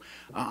Diaoyu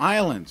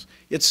Islands?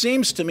 It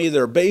seems to me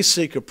their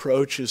basic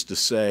approach is to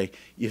say,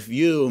 if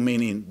you,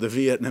 meaning the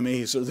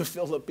Vietnamese or the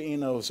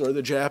Filipinos or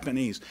the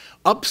Japanese,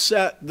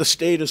 upset the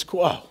status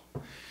quo,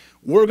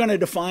 we're going to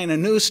define a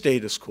new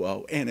status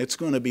quo, and it's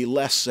going to be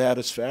less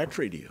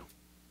satisfactory to you.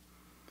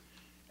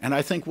 And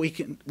I think we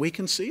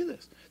can see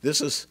this. This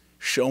is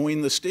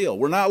showing the steel.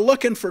 We're not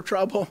looking for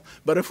trouble,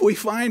 but if we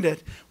find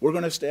it, we're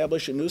going to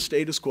establish a new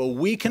status quo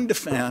we can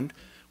defend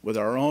with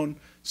our own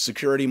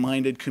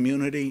security-minded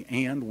community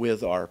and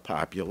with our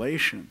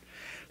population.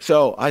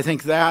 So I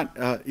think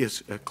that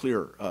is a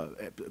clear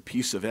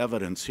piece of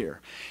evidence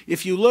here.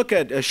 If you look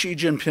at Xi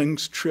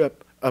Jinping's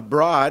trip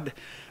abroad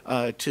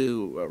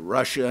to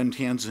Russia and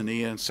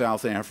Tanzania and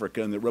South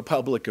Africa and the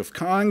Republic of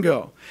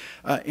Congo,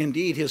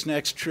 indeed his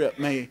next trip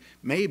may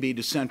be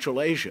to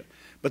Central Asia.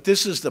 But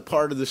this is the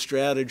part of the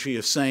strategy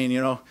of saying,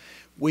 you know,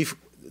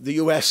 the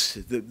U.S.,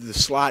 the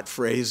slot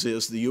phrase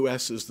is the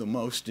U.S. is the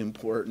most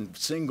important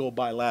single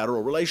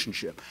bilateral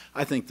relationship.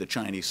 I think the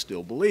Chinese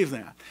still believe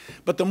that.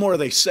 But the more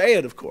they say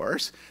it, of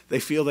course, they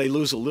feel they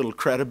lose a little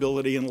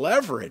credibility and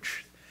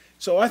leverage.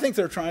 So I think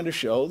they're trying to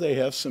show they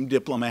have some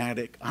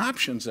diplomatic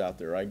options out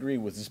there. I agree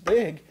with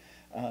Zbig.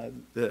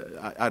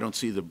 I don't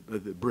see the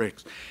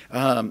BRICS.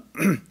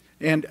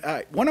 And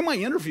one of my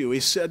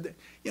interviewees said,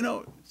 you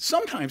know,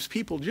 sometimes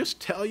people just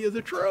tell you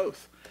the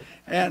truth.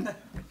 And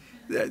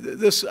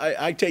this,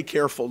 I take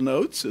careful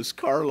notes, as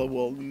Carla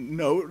will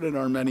note in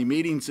our many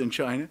meetings in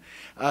China.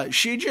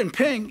 Xi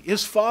Jinping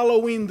is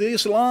following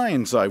these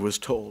lines, I was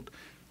told.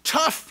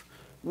 Tough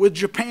with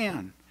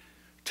Japan,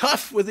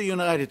 tough with the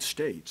United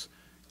States,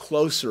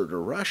 closer to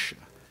Russia.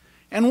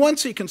 And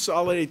once he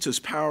consolidates his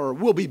power,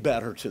 we'll be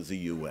better to the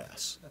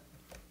U.S.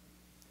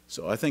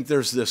 So I think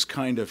there's this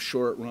kind of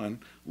short run,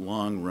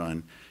 long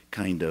run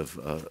kind of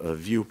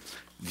view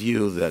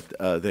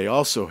that they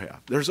also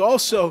have. There's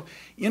also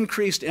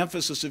increased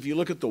emphasis, if you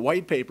look at the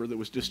white paper that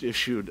was just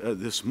issued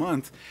this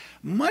month,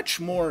 much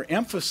more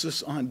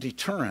emphasis on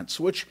deterrence,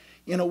 which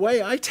in a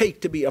way I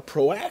take to be a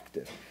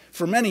proactive.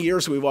 For many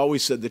years we've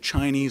always said the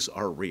Chinese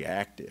are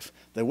reactive.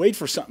 They wait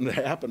for something to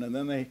happen and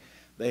then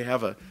they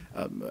have a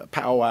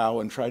powwow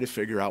and try to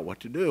figure out what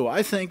to do.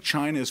 I think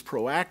China is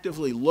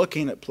proactively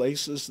looking at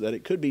places that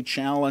it could be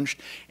challenged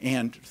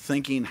and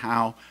thinking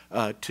how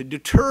to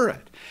deter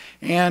it.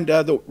 And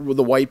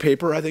the white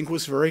paper, I think,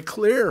 was very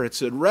clear. It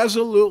said,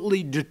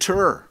 resolutely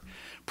deter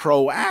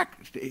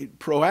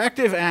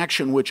proactive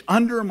action which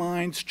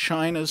undermines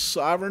China's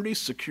sovereignty,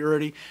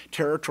 security,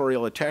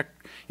 territorial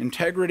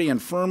integrity, and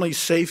firmly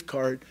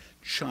safeguard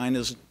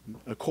China's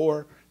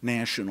core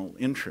national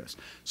interest.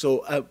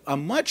 So a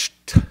much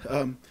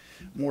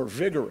more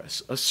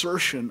vigorous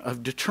assertion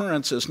of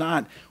deterrence is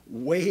not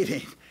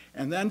waiting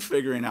and then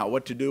figuring out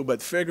what to do,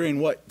 but figuring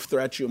what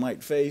threats you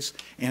might face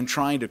and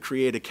trying to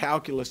create a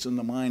calculus in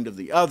the mind of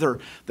the other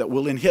that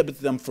will inhibit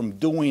them from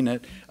doing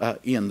it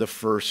in the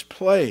first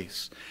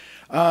place.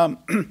 I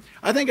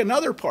think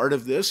another part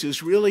of this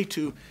is really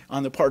to,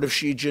 on the part of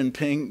Xi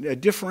Jinping,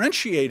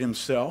 differentiate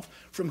himself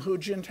from Hu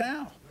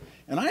Jintao.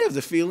 And I have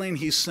the feeling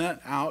he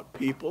sent out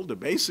people to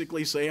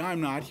basically say, I'm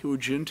not Hu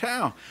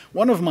Jintao.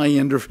 One of my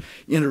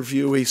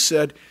interviewees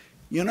said,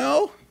 you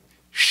know,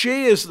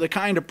 Xi is the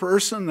kind of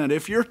person that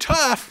if you're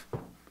tough,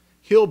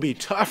 he'll be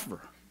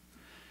tougher.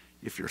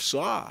 If you're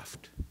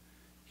soft,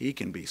 he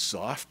can be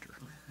softer.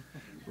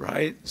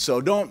 Right?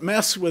 So don't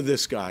mess with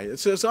this guy.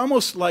 It's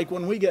almost like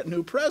when we get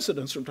new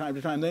presidents from time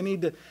to time, they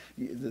need to,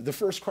 the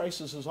first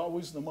crisis is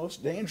always the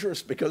most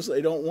dangerous because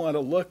they don't want to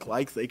look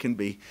like they can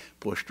be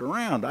pushed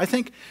around. I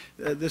think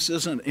this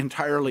isn't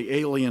entirely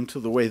alien to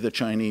the way the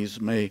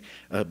Chinese may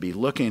be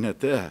looking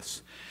at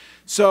this.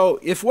 So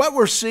if what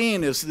we're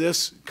seeing is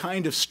this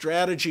kind of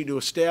strategy to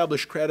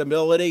establish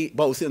credibility,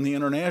 both in the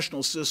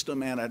international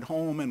system and at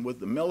home and with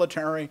the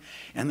military,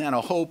 and then a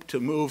hope to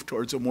move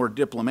towards a more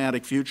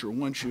diplomatic future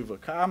once you've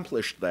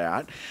accomplished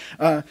that,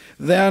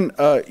 then,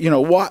 you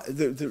know,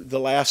 the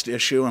last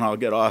issue, and I'll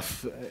get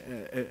off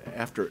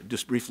after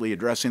just briefly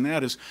addressing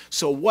that, is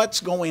so what's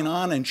going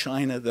on in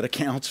China that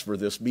accounts for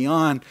this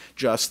beyond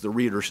just the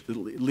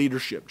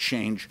leadership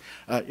change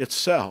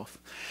itself?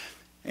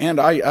 And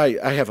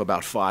I have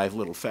about 5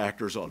 little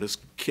factors I'll just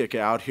kick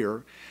out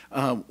here.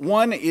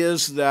 One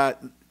is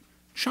that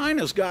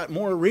China's got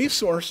more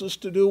resources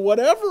to do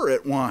whatever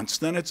it wants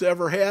than it's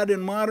ever had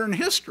in modern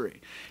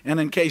history.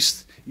 And in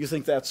case you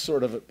think that's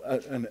sort of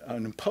an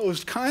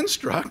imposed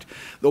construct,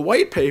 the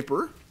white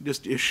paper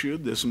just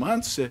issued this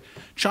month said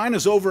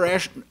China's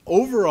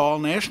overall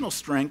national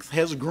strength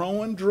has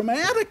grown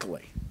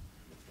dramatically.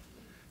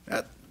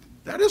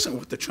 That isn't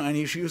what the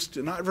Chinese used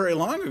to, not very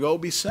long ago,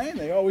 be saying.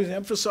 They always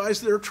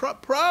emphasized their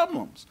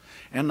problems.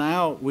 And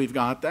now we've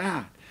got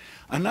that.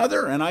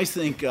 Another, and I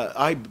think,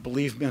 I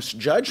believe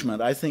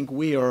misjudgment, I think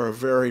we are a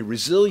very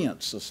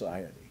resilient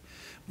society.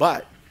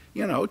 But,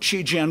 you know,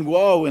 Xi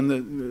Jinping, in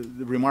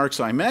the remarks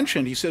I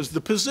mentioned, he says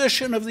the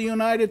position of the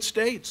United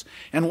States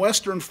and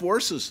Western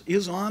forces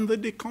is on the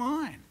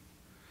decline.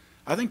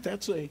 I think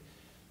that's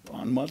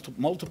on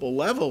multiple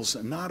levels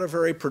and not a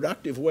very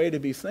productive way to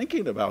be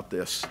thinking about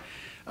this.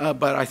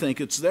 But I think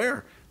it's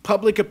there.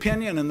 Public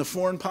opinion in the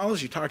foreign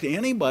policy, talk to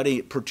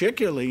anybody,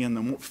 particularly in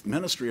the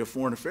Ministry of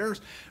Foreign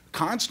Affairs,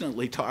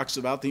 constantly talks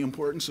about the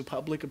importance of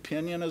public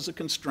opinion as a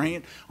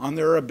constraint on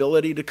their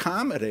ability to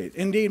accommodate.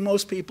 Indeed,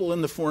 most people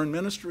in the foreign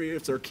ministry,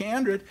 if they're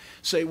candid,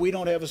 say we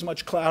don't have as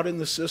much clout in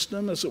the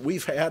system as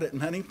we've had at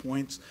many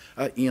points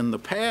in the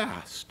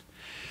past.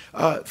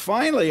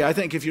 Finally, I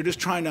think if you're just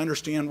trying to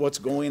understand what's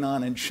going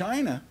on in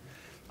China,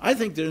 I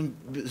think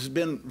there's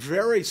been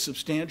very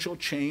substantial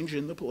change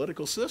in the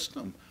political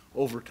system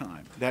over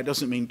time. That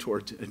doesn't mean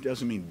it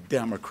doesn't mean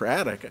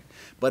democratic,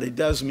 but it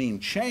does mean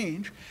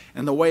change.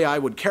 And the way I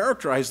would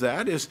characterize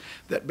that is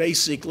that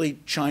basically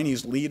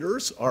Chinese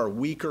leaders are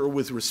weaker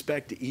with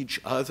respect to each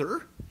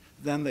other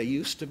than they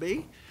used to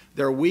be.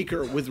 They're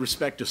weaker with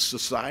respect to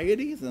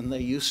society than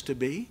they used to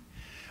be.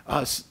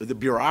 The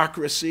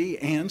bureaucracy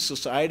and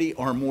society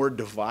are more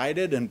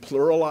divided and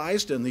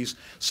pluralized, and these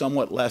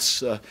somewhat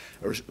less or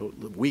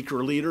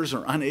weaker leaders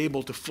are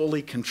unable to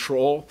fully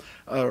control,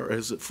 or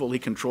as fully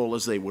control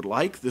as they would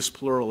like, this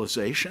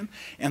pluralization.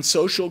 And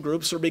social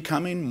groups are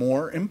becoming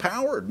more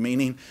empowered,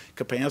 meaning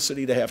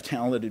capacity to have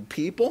talented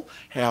people,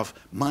 have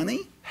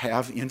money,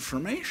 have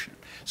information.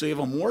 So you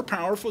have a more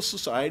powerful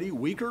society,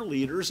 weaker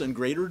leaders, and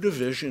greater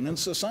division in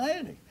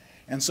society.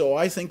 And so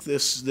I think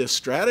this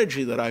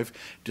strategy that I've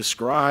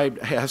described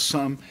has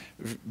some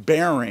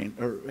bearing,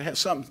 or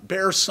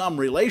bears some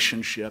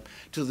relationship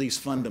to these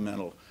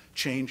fundamental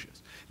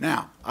changes.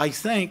 Now, I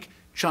think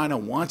China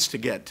wants to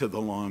get to the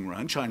long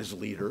run, China's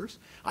leaders.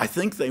 I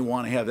think they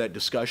want to have that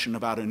discussion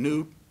about a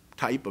new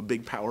type of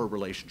big power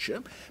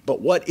relationship.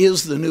 But what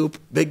is the new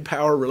big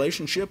power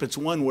relationship? It's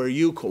one where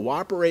you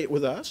cooperate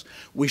with us,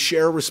 we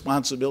share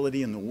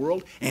responsibility in the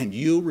world, and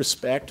you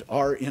respect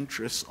our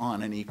interests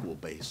on an equal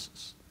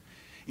basis.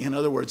 In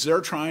other words,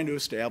 they're trying to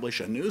establish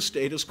a new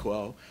status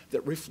quo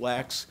that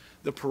reflects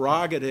the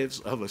prerogatives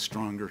of a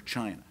stronger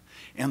China.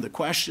 And the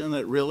question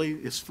that really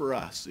is for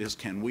us is,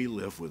 can we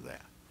live with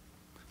that?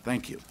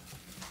 Thank you.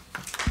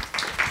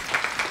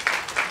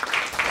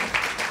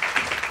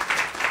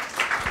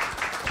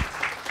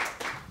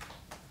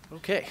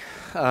 Okay,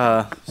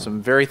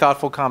 some very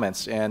thoughtful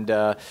comments. And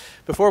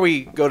before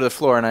we go to the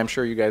floor, and I'm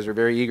sure you guys are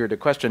very eager to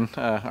question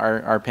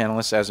our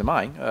panelists, as am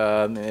I,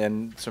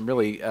 and some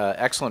really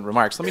excellent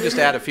remarks. Let me just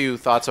add a few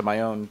thoughts of my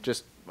own,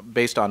 just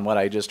based on what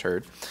I just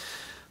heard.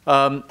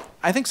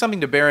 I think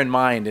something to bear in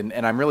mind,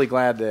 and I'm really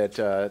glad that,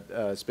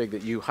 Zbig,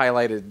 that you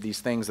highlighted these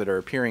things that are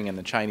appearing in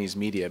the Chinese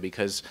media,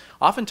 because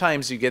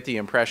oftentimes you get the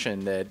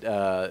impression that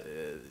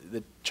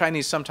the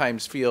Chinese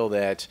sometimes feel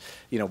that,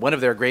 you know, one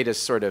of their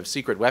greatest sort of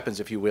secret weapons,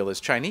 if you will, is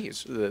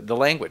Chinese, the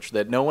language,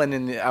 that no one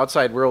in the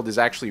outside world is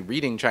actually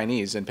reading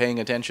Chinese and paying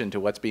attention to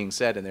what's being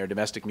said in their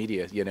domestic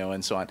media, you know,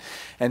 and so on.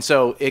 And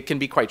so it can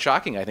be quite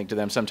shocking, I think, to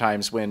them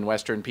sometimes when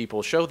Western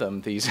people show them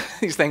these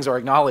things or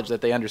acknowledge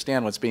that they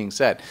understand what's being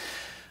said.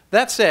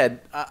 That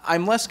said,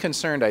 I'm less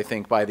concerned, I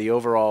think, by the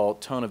overall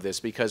tone of this,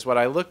 because what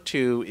I look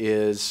to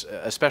is,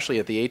 especially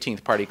at the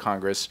 18th Party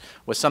Congress,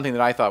 was something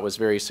that I thought was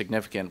very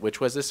significant,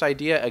 which was this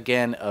idea,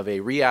 again, of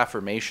a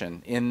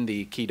reaffirmation in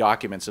the key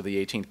documents of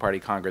the 18th Party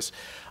Congress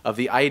of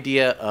the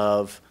idea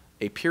of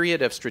a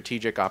period of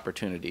strategic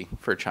opportunity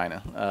for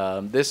China.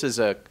 This is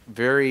a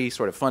very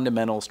sort of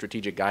fundamental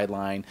strategic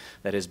guideline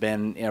that has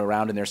been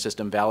around in their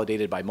system,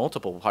 validated by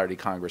multiple party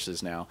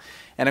congresses now.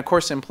 And of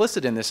course,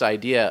 implicit in this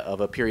idea of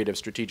a period of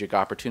strategic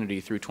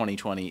opportunity through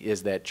 2020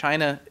 is that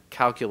China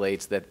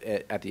calculates that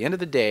at the end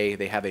of the day,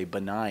 they have a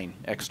benign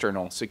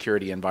external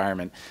security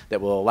environment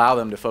that will allow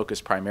them to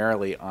focus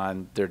primarily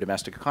on their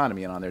domestic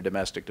economy and on their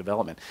domestic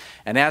development.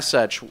 And as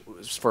such,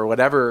 for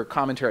whatever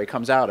commentary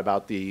comes out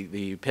about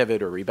the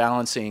pivot or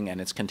rebalancing and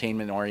its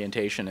containment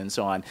orientation and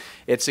so on,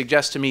 it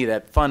suggests to me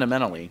that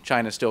fundamentally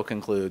China still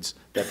concludes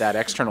that that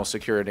external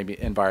security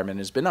environment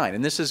is benign.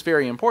 And this is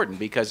very important,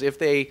 because if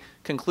they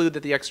conclude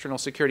that the external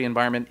security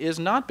environment is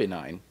not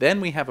benign, then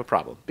we have a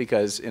problem,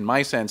 because in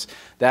my sense,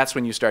 that's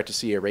when you start to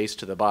see a race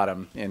to the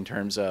bottom in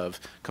terms of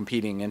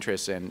competing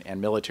interests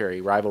and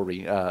military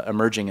rivalry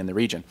emerging in the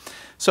region.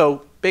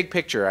 So big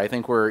picture, I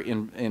think we're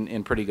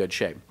in pretty good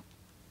shape.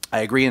 I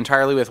agree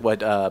entirely with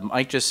what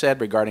Mike just said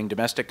regarding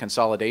domestic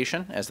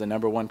consolidation as the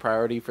 #1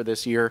 priority for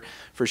this year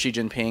for Xi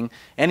Jinping.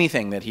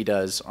 Anything that he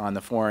does on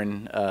the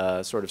foreign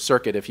sort of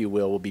circuit, if you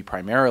will be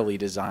primarily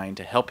designed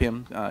to help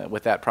him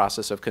with that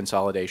process of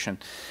consolidation.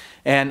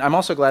 And I'm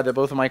also glad that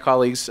both of my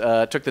colleagues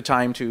took the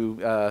time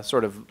to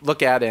sort of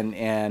look at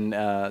and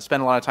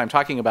spend a lot of time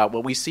talking about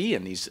what we see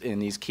in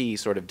these key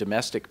sort of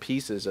domestic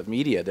pieces of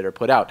media that are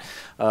put out.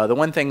 The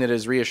one thing that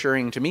is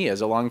reassuring to me as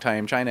a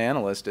longtime China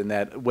analyst, in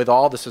that with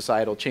all the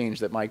societal change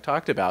that Mike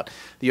talked about,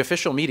 the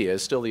official media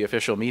is still the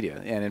official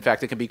media. And in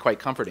fact, it can be quite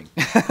comforting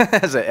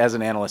as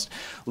an analyst,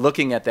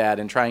 looking at that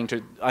and trying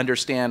to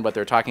understand what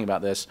they're talking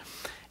about this.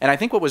 And I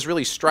think what was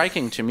really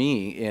striking to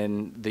me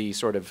in the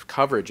sort of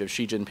coverage of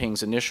Xi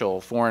Jinping's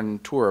initial foreign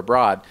tour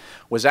abroad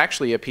was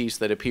actually a piece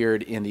that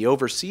appeared in the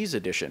overseas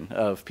edition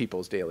of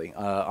People's Daily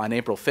on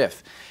April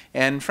 5th.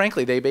 And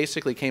frankly, they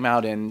basically came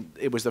out, and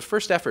it was the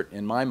first effort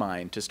in my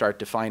mind to start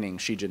defining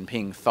Xi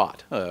Jinping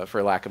thought,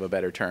 for lack of a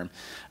better term.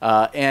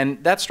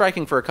 And that's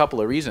striking for a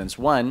couple of reasons.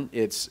 One,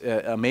 it's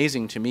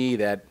amazing to me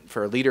that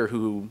for a leader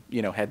who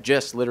had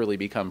just literally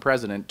become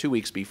president 2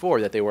 weeks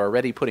before, that they were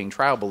already putting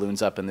trial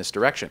balloons up in this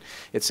direction.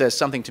 It says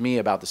something to me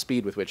about the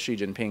speed with which Xi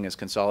Jinping is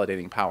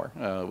consolidating power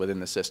within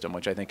the system,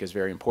 which I think is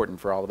very important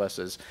for all of us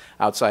as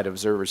outside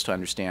observers to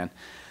understand.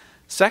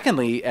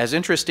 Secondly, as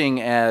interesting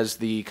as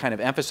the kind of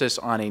emphasis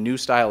on a new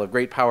style of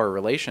great power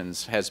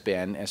relations has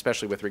been,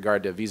 especially with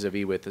regard to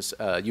vis-a-vis with this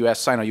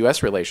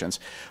Sino-US relations,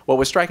 what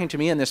was striking to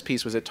me in this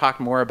piece was it talked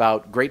more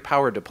about great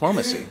power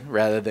diplomacy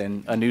rather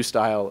than a new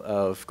style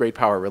of great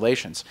power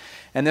relations.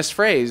 And this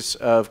phrase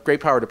of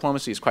great power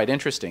diplomacy is quite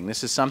interesting.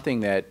 This is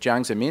something that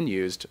Jiang Zemin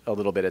used a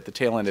little bit at the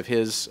tail end of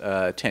his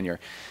tenure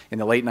in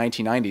the late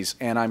 1990s.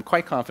 And I'm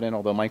quite confident,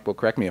 although Mike will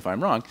correct me if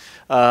I'm wrong,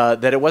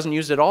 that it wasn't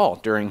used at all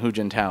during Hu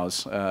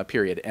Jintao's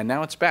period. And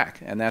now it's back,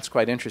 and that's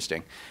quite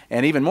interesting.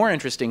 And even more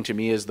interesting to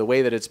me is the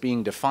way that it's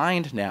being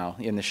defined now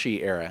in the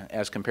Xi era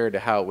as compared to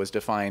how it was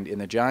defined in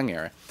the Jiang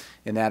era.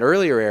 In that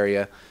earlier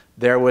area,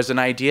 there was an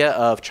idea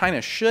of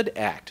China should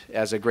act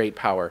as a great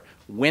power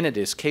when it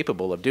is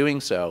capable of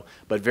doing so,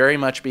 but very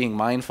much being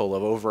mindful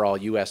of overall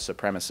U.S.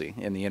 supremacy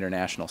in the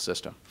international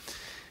system.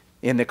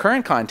 In the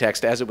current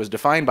context, as it was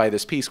defined by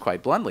this piece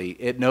quite bluntly,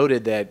 it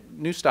noted that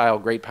new style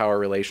great power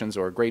relations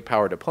or great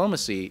power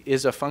diplomacy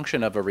is a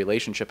function of a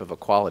relationship of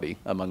equality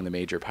among the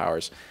major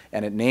powers,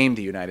 and it named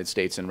the United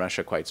States and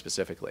Russia quite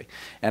specifically.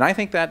 And I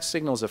think that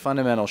signals a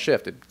fundamental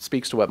shift. It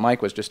speaks to what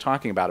Mike was just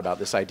talking about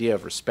this idea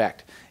of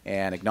respect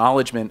and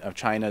acknowledgement of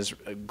China's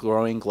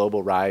growing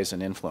global rise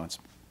and influence.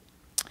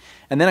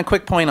 And then a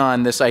quick point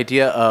on this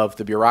idea of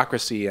the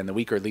bureaucracy and the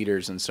weaker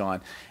leaders and so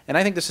on. And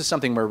I think this is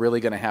something we're really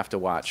going to have to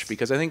watch,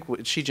 because I think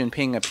what Xi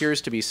Jinping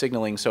appears to be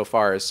signaling so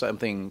far is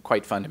something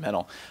quite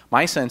fundamental.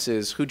 My sense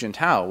is Hu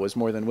Jintao was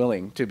more than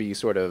willing to be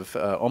sort of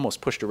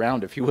almost pushed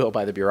around, if you will,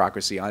 by the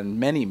bureaucracy on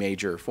many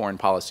major foreign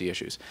policy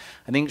issues.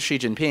 I think Xi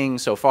Jinping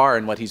so far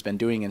in what he's been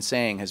doing and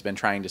saying has been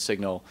trying to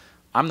signal,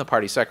 I'm the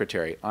party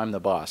secretary, I'm the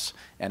boss,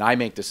 and I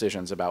make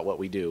decisions about what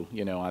we do,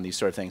 on these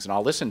sort of things. And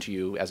I'll listen to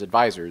you as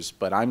advisors,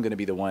 but I'm going to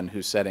be the one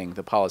who's setting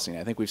the policy. And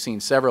I think we've seen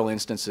several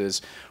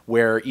instances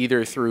where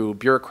either through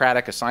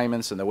bureaucratic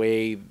assignments and the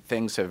way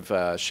things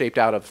have shaped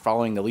out of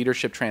following the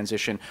leadership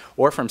transition,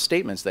 or from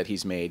statements that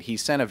he's made, he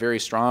sent a very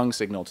strong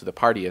signal to the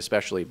party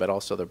especially, but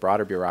also the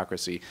broader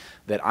bureaucracy,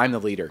 that I'm the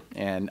leader.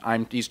 And I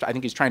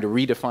think he's trying to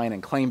redefine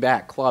and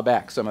claw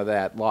back some of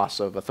that loss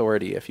of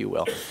authority, if you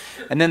will.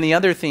 And then the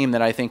other theme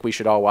that I think we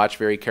should all watch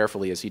very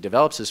carefully as he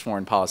develops his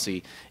foreign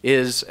policy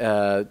is,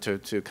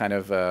 to kind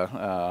of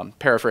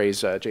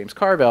paraphrase James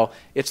Carville,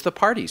 it's the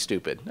party,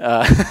 stupid.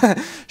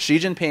 Xi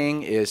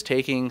Jinping is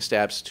taking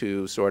steps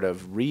to sort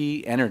of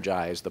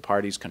re-energize the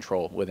party's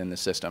control within the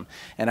system.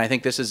 And I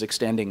think this is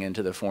extending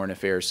into the foreign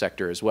affairs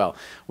sector as well.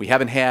 We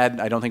haven't had,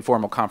 I don't think,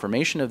 formal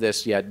confirmation of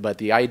this yet, but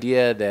the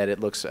idea that it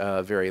looks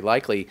very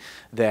likely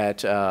that,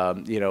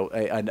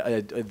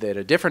 that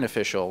a different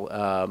official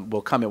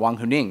will come in, Wang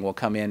Huning will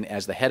come in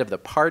as the head of the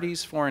party's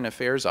Foreign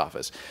Affairs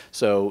Office.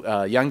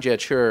 So Yang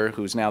Jiechi,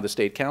 who's now the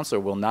state counselor,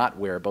 will not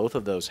wear both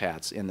of those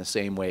hats in the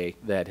same way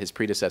that his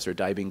predecessor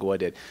Dai Bingguo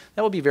did.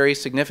 That will be very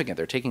significant.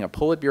 They're taking a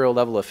Politburo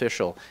level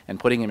official and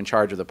putting him in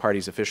charge of the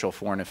party's official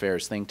foreign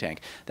affairs think tank.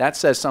 That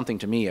says something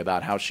to me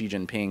about how Xi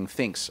Jinping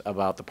thinks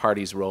about the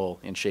party's role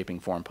in shaping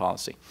foreign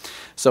policy.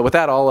 So with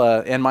that, I'll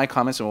end my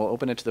comments and we'll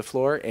open it to the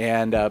floor.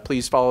 And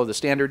please follow the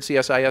standard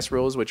CSIS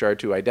rules, which are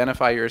to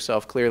identify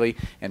yourself clearly,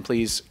 and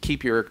please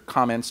keep your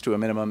comments to a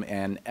minimum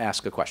and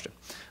ask a question.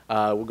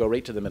 We'll go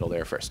right to the middle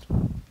there first.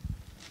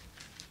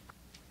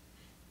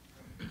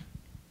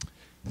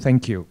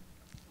 Thank you.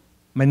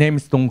 My name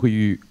is Dong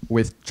Hui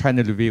with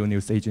China Review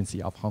News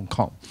Agency of Hong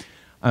Kong.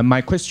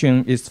 My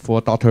question is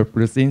for Dr.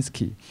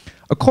 Brzezinski.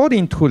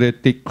 According to the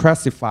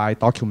declassified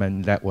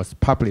document that was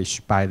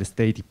published by the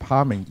State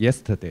Department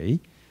yesterday,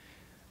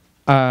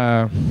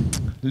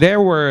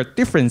 there were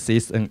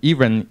differences and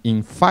even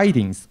in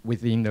findings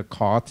within the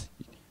court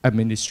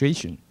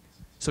administration.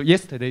 So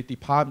yesterday,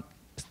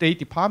 State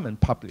Department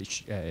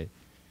published a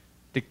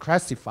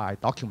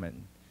declassified document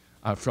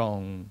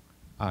from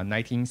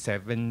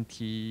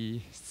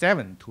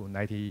 1977 to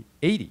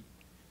 1980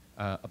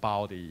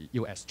 about the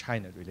U.S.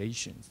 China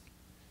relations.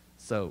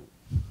 So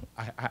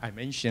I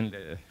mentioned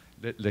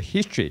the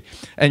history.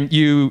 And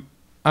you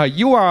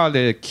are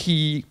the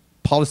key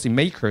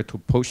policymaker to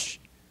push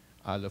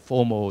the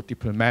formal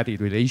diplomatic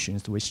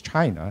relations with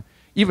China,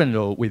 even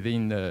though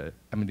within the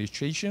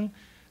administration,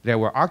 there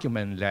were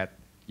arguments that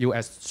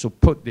U.S. should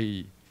put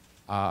the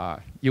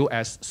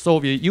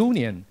U.S.-Soviet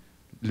Union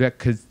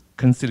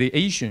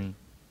reconciliation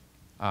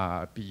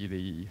be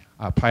the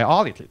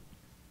priority.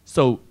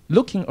 So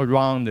looking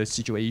around the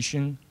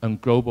situation and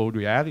global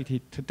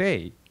reality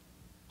today,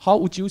 how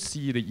would you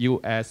see the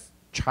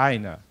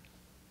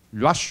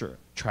U.S.-China-Russia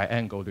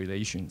triangle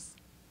relations?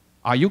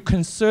 Are you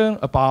concerned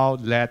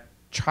about that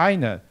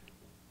China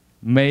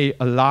may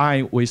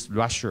align with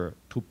Russia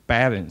to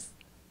balance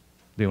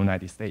the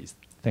United States?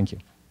 Thank you.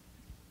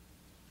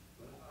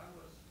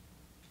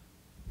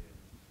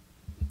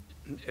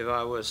 If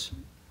I was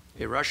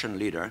a Russian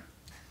leader,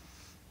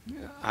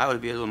 I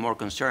would be a little more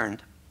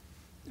concerned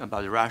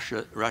about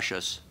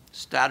Russia's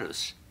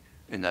status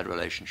in that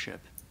relationship.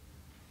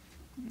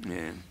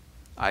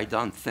 I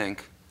don't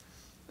think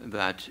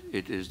that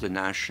it is the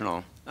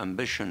national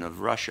ambition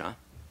of Russia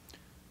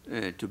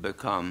to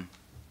become,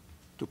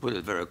 to put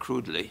it very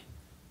crudely,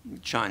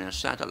 China's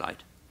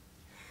satellite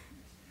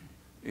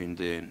in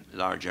the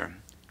larger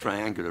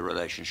triangular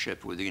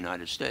relationship with the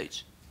United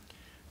States.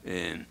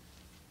 The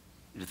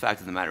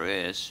fact of the matter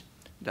is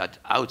that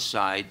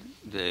outside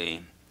the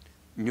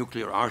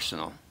nuclear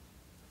arsenal,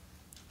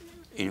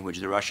 in which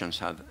the Russians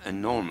have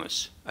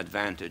enormous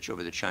advantage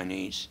over the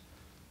Chinese,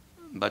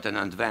 but an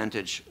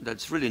advantage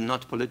that's really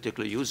not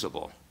politically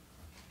usable,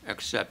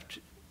 except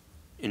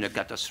in a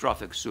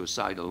catastrophic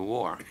suicidal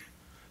war.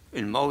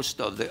 In most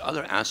of the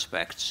other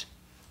aspects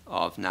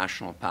of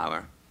national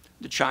power,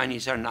 the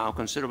Chinese are now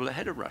considerably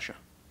ahead of Russia.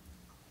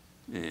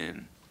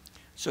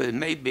 So it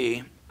may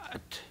be,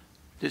 at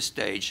this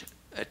stage,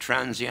 a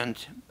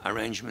transient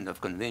arrangement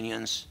of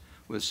convenience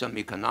with some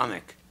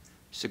economic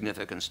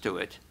significance to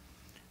it.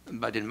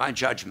 But in my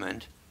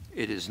judgment,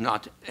 it is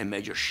not a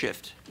major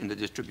shift in the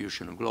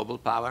distribution of global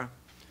power,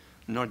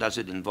 nor does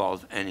it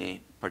involve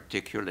any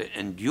particularly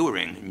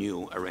enduring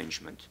new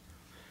arrangement.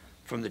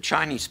 From the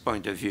Chinese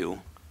point of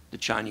view, the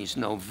Chinese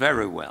know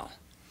very well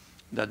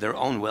that their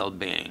own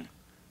well-being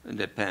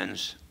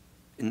depends,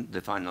 in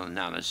the final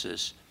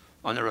analysis,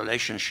 on a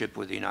relationship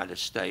with the United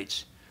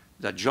States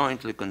that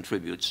jointly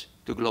contributes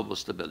to global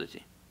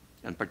stability,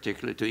 and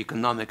particularly to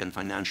economic and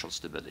financial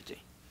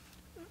stability.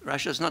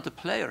 Russia is not a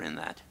player in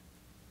that.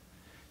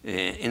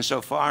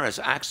 Insofar as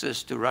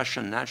access to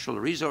Russian natural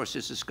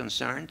resources is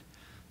concerned,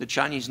 the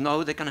Chinese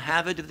know they can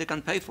have it if they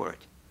can pay for it,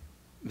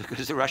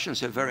 because the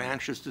Russians are very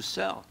anxious to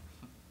sell.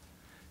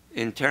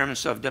 In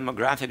terms of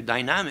demographic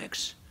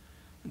dynamics,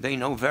 they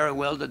know very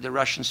well that the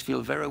Russians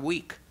feel very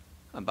weak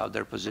about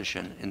their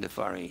position in the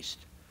Far East.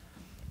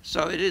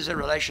 So it is a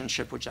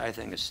relationship which I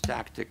think is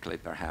tactically,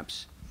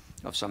 perhaps,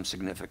 of some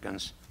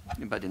significance,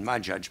 but in my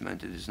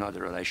judgment, it is not a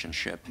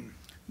relationship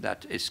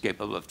that is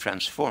capable of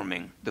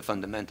transforming the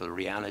fundamental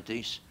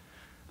realities.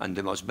 And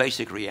the most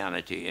basic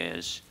reality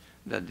is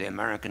that the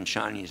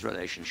American-Chinese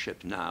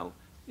relationship now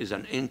is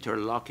an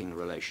interlocking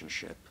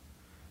relationship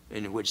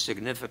in which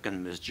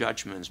significant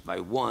misjudgments by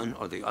one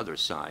or the other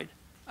side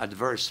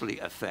adversely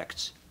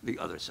affects the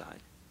other side.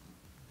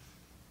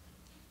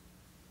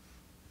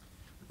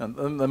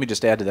 Let me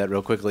just add to that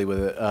real quickly,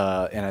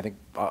 and I think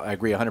I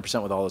agree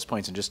 100% with all those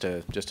points. And just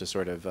to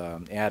sort of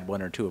add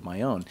one or two of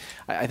my own,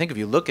 I think if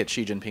you look at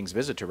Xi Jinping's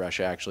visit to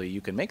Russia, actually, you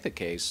can make the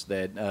case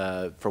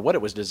that for what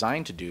it was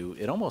designed to do,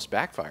 it almost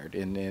backfired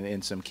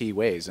in some key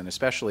ways, and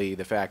especially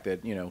the fact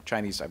that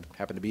Chinese. I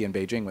happened to be in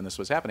Beijing when this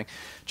was happening.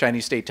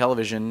 Chinese state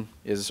television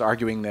is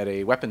arguing that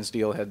a weapons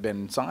deal had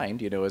been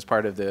signed, as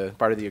part of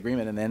the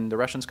agreement, and then the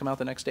Russians come out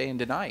the next day and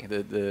deny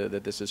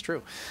that this is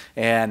true.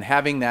 And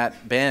having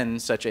that been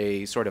such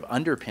a sort of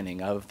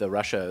underpinning of the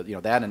Russia,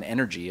 that and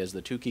energy as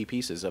the two key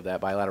pieces of that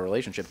bilateral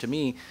relationship, to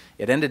me,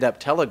 it ended up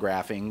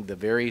telegraphing the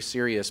very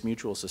serious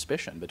mutual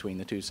suspicion between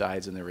the two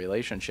sides in the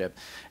relationship.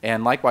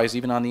 And likewise,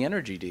 even on the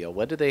energy deal,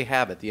 what do they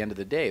have at the end of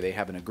the day? They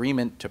have an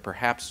agreement to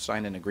perhaps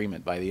sign an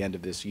agreement by the end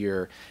of this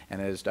year.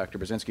 And as Dr.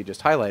 Brzezinski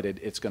just highlighted,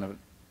 it's going to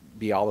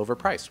be all over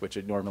price, which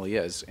it normally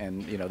is.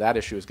 And that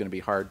issue is going to be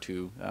hard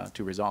to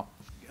resolve.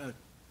 Can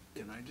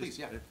I just? Please,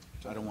 yeah.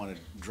 I don't want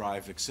to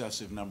drive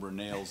excessive number of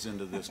nails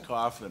into this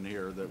coffin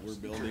here that we're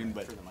building,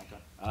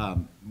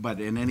 but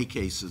in any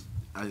case,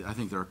 I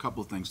think there are a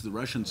couple of things. The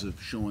Russians have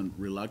shown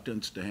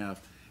reluctance to have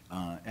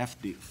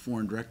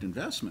foreign direct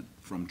investment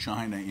from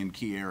China in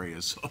key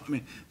areas. So, I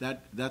mean,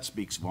 that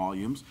speaks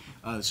volumes.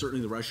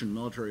 Certainly the Russian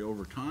military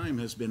over time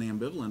has been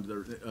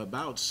ambivalent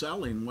about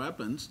selling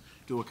weapons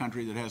to a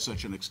country that has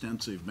such an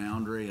extensive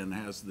boundary and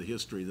has the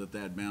history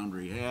that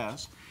boundary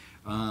has.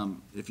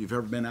 If you've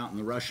ever been out in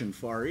the Russian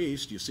Far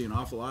East, you see an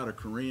awful lot of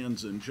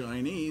Koreans and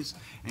Chinese,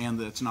 and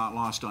that's not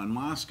lost on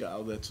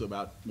Moscow. That's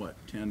about,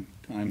 10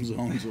 time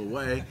zones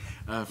away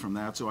from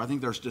that. So I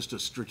think there's just a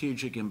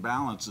strategic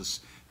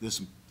imbalance,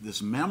 this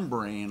this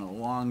membrane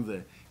along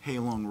the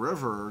Halong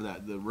River,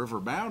 the river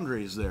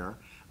boundaries there.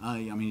 I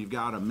mean, you've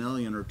got 1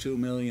 million or 2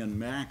 million,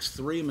 max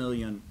 3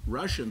 million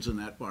Russians in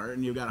that part,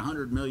 and you've got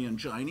 100 million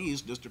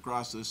Chinese just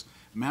across this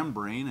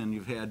membrane, and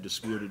you've had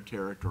disputed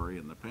territory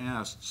in the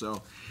past.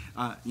 So,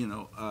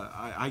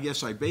 I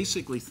guess I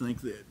basically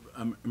think that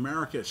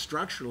America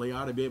structurally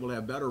ought to be able to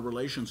have better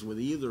relations with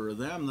either of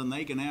them than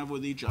they can have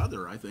with each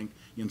other, I think,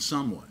 in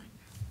some way.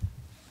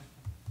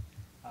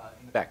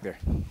 In the back there.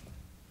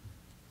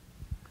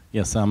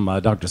 Yes, I'm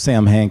Dr.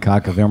 Sam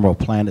Hancock of Emerald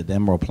Planet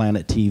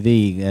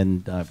TV,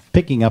 and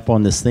picking up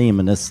on this theme,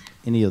 and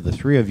any of the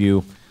three of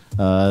you,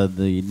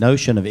 the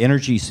notion of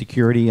energy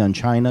security on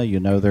China,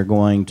 they're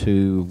going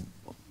to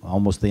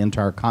almost the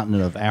entire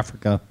continent of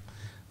Africa,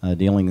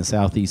 dealing in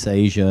Southeast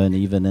Asia and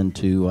even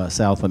into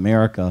South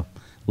America,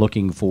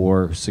 looking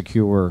for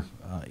secure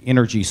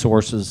energy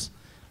sources,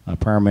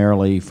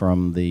 primarily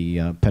from the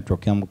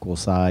petrochemical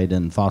side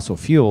and fossil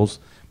fuels.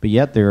 But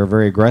yet they're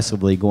very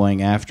aggressively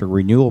going after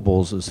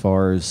renewables as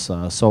far as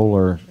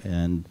solar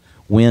and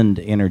wind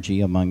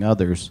energy, among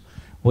others.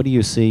 What do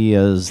you see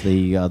as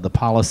the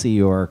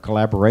policy or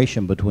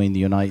collaboration between the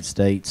United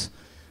States,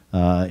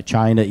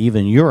 China,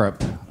 even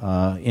Europe,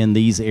 in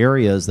these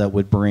areas that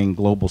would bring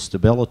global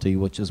stability,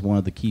 which is one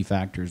of the key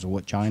factors of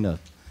what China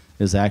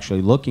is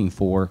actually looking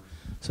for,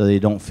 so they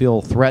don't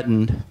feel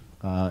threatened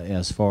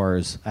as far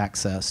as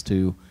access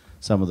to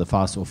some of the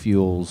fossil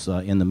fuels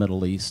in the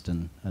Middle East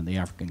and the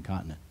African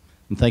continent?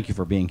 And thank you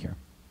for being here.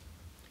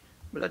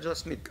 But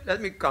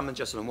let me comment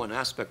just on one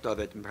aspect of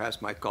it, and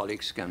perhaps my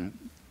colleagues can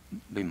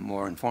be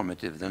more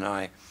informative than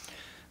I.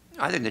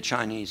 I think the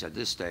Chinese at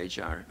this stage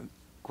are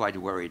quite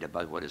worried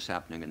about what is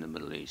happening in the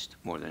Middle East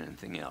more than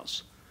anything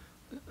else.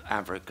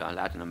 Africa,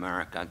 Latin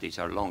America, these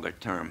are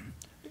longer-term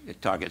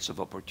targets of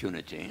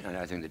opportunity, and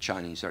I think the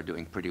Chinese are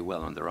doing pretty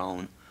well on their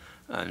own,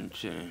 and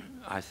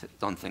I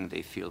don't think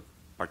they feel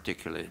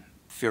particularly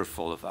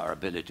fearful of our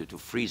ability to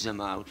freeze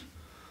them out,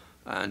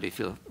 and they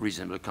feel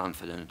reasonably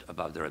confident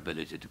about their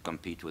ability to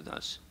compete with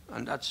us,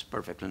 and that's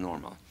perfectly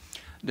normal.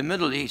 The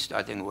Middle East,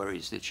 I think,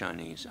 worries the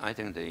Chinese. I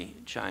think the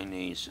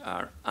Chinese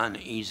are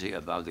uneasy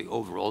about the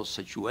overall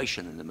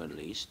situation in the Middle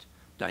East,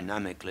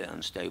 dynamically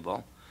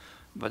unstable,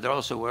 but they're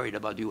also worried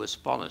about U.S.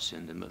 policy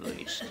in the Middle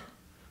East,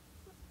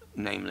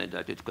 namely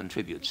that it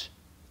contributes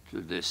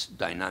to this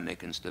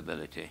dynamic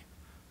instability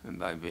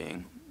by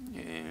being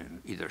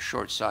either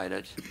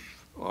short-sighted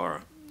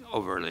or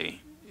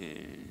overly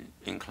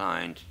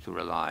inclined to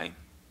rely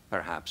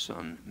perhaps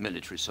on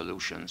military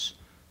solutions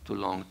to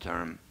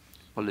long-term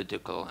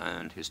political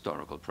and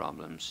historical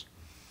problems.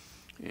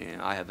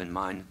 I have in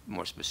mind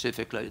more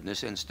specifically in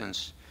this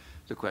instance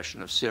the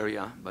question of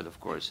Syria, but of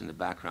course in the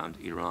background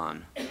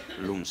Iran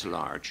looms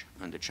large,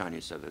 and the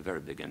Chinese have a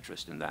very big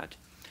interest in that.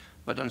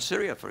 But on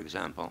Syria, for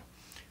example,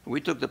 we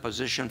took the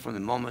position from the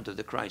moment of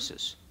the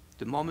crisis.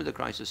 The moment the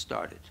crisis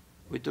started,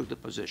 we took the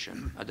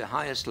position at the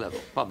highest level,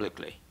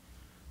 publicly,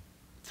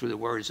 through the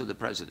words of the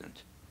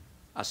president,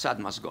 Assad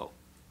must go.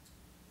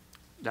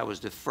 That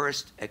was the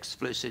first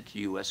explicit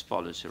U.S.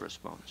 policy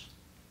response.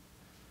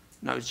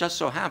 Now, it just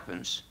so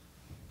happens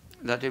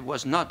that it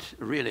was not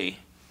really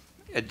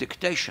a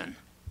dictation.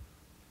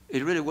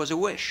 It really was a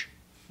wish,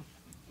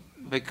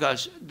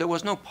 because there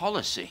was no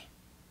policy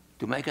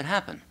to make it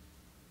happen.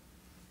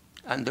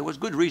 And there was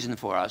good reason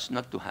for us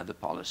not to have a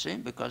policy,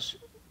 because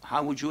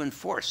how would you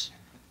enforce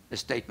a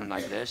statement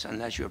like this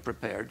unless you're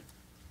prepared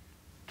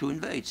to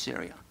invade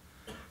Syria?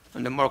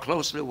 And the more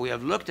closely we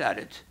have looked at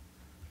it,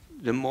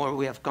 the more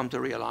we have come to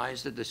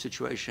realize that the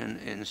situation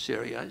in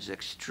Syria is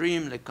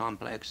extremely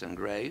complex and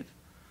grave,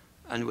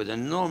 and with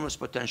enormous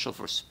potential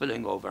for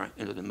spilling over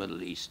into the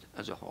Middle East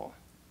as a whole.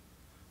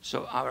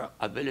 So our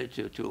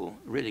ability to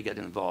really get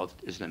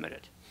involved is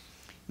limited.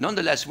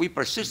 Nonetheless, we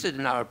persisted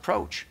in our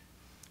approach,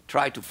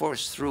 tried to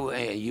force through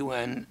a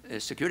UN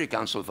Security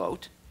Council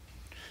vote,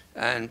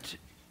 and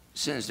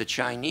since the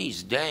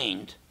Chinese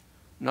deigned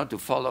not to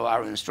follow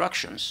our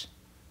instructions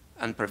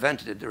and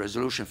prevented the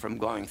resolution from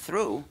going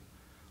through,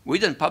 we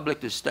then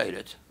publicly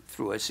stated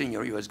through a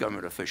senior US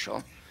government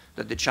official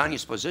that the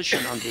Chinese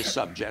position on this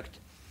subject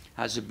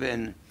has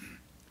been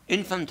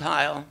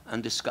infantile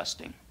and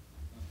disgusting.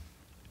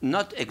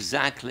 Not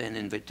exactly an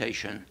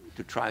invitation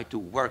to try to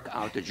work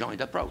out a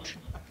joint approach.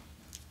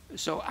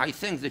 So I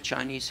think the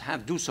Chinese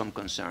do some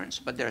concerns,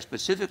 but they're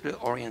specifically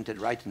oriented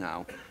right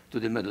now to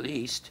the Middle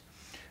East,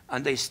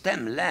 and they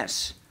stem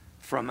less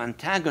from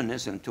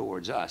antagonism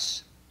towards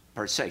us,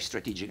 per se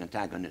strategic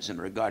antagonism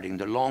regarding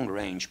the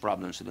long-range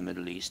problems of the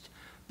Middle East,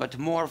 but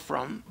more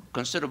from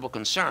considerable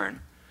concern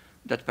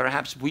that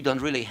perhaps we don't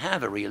really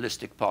have a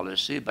realistic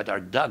policy, but are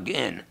dug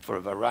in for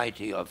a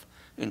variety of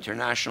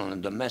international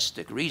and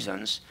domestic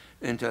reasons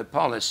into a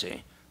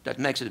policy that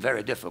makes it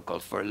very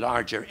difficult for a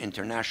larger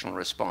international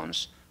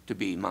response to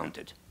be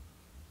mounted.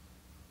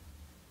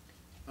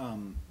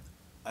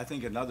 I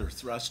think another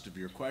thrust of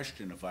your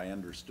question, if I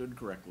understood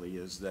correctly,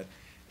 is that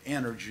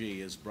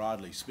energy is,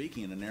 broadly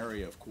speaking, an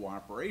area of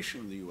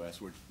cooperation with the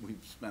U.S., which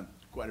we've spent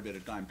quite a bit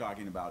of time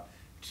talking about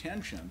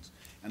tensions.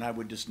 And I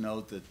would just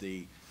note that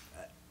the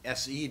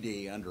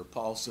SED under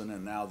Paulson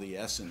and now the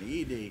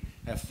S&ED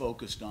have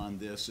focused on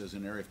this as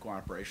an area of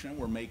cooperation, and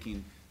we're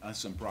making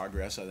some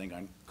progress, I think,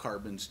 on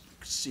carbon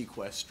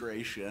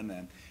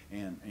sequestration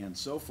and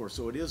so forth.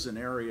 So it is an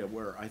area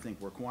where I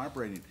think we're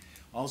cooperating.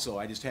 Also,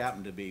 I just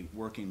happen to be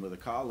working with a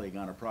colleague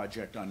on a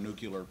project on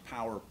nuclear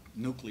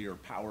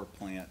power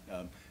plant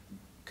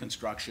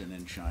construction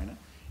in China.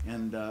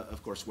 And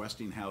of course,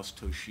 Westinghouse,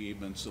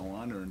 Toshiba, and so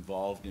on are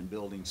involved in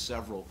building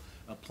several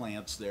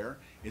plants there.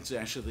 It's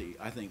actually,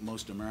 I think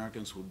most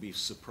Americans would be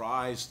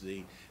surprised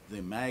the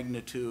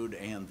magnitude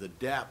and the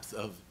depth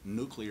of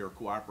nuclear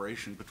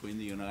cooperation between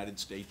the United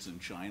States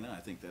and China.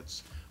 I think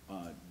that's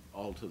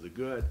all to the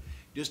good.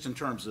 Just in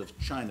terms of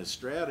China's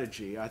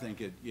strategy, I think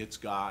it's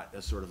got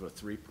a sort of a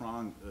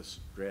three-pronged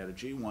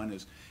strategy. One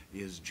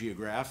is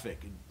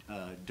geographic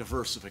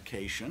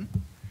diversification.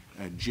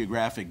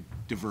 Geographic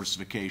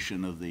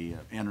diversification of the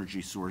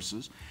energy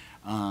sources.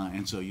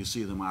 And so you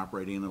see them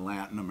operating in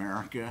Latin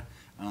America,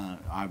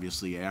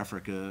 obviously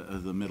Africa,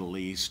 the Middle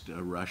East,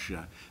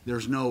 Russia.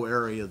 There's no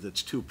area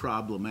that's too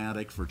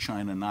problematic for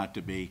China not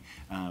to be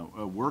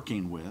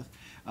working with.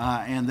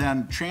 And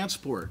then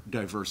transport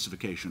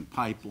diversification,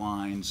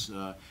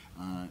 pipelines,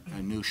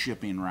 new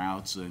shipping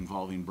routes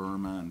involving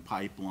Burma and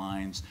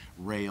pipelines,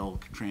 rail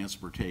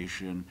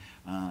transportation,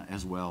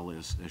 as well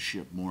as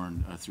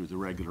shipborne through the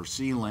regular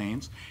sea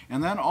lanes.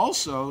 And then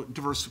also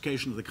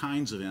diversification of the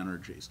kinds of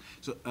energies.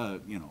 So,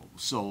 you know,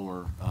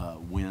 solar,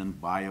 wind,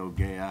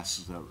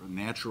 biogas,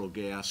 natural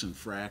gas, and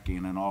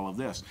fracking, and all of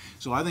this.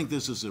 So I think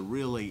this is a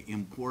really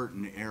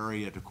important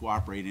area to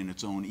cooperate in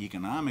its own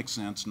economic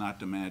sense, not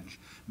to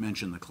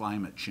mention the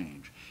climate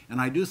change. And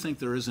I do think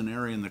there is an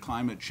area in the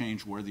climate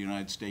change where the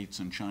United States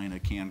and China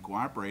can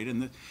cooperate,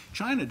 and that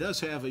China does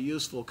have a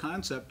useful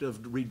concept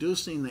of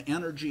reducing the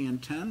energy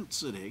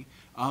intensity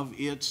of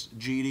its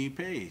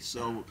GDP.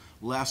 So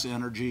less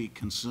energy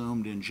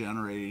consumed in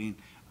generating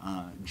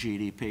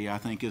GDP, I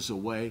think, is a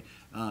way,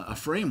 a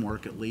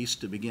framework at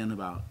least, to begin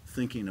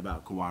thinking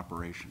about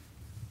cooperation.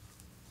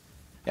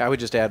 Yeah, I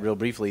would just add real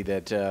briefly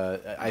that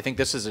I think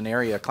this is an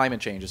area, climate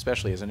change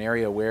especially, is an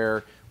area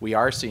where we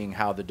are seeing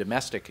how the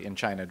domestic in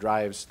China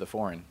drives the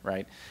foreign,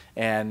 right?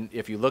 And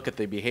if you look at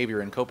the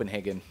behavior in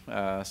Copenhagen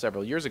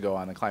several years ago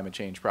on the climate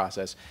change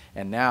process,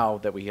 and now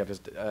that we have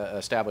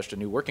established a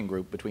new working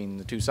group between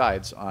the two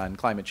sides on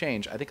climate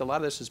change, I think a lot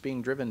of this is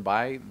being driven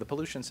by the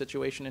pollution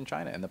situation in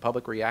China and the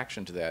public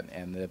reaction to that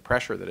and the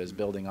pressure that is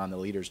building on the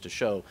leaders to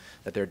show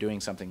that they're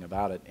doing something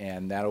about it.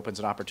 And that opens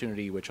an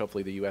opportunity which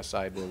hopefully the U.S.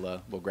 side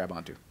will grab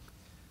onto.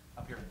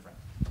 Up here in front.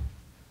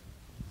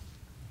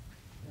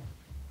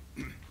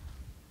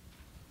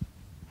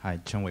 Hi,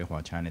 Chen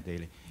Weihua, China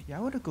Daily. Yeah, I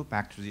want to go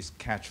back to this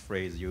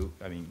catchphrase.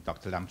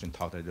 Dr. Lampton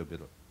talked a little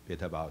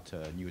bit about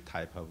a new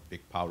type of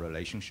big power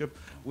relationship,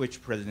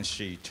 which President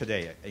Xi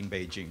today in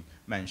Beijing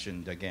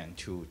mentioned again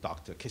to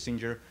Dr.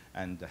 Kissinger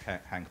and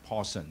Hank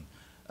Paulson.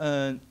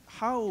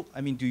 How,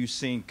 do you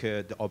think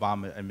the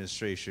Obama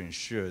administration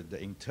should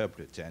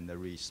interpret and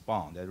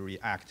respond and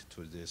react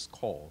to this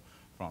call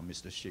from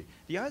Mr. Xi?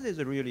 The other is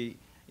a really,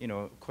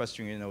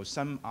 question.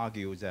 Some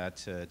argue that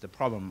the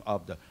problem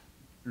of the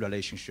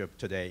relationship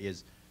today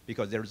is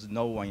because there is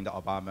no one in the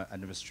Obama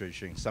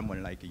administration,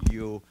 someone like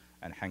you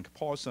and Hank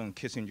Paulson,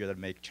 Kissinger, that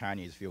make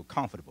Chinese feel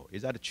comfortable.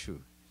 Is that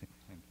true?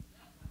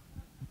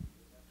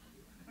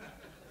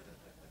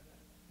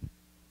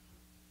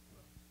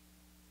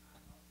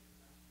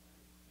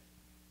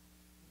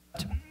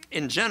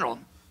 In general,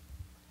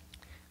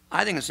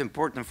 I think it's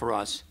important for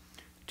us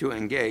to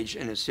engage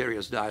in a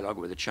serious dialogue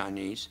with the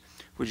Chinese,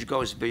 which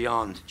goes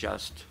beyond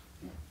just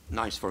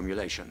nice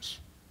formulations,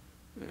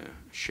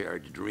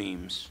 shared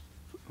dreams,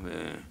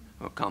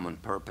 or common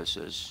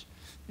purposes,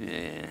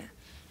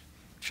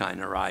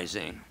 China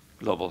rising,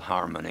 global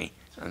harmony,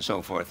 and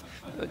so forth.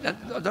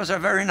 Those are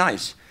very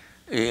nice.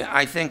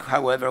 I think,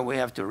 however, we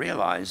have to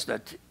realize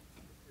that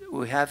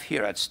we have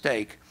here at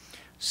stake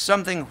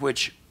something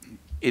which,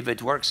 if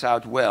it works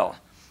out well,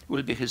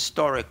 will be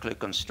historically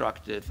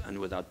constructive and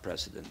without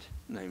precedent,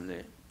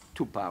 namely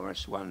two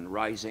powers, one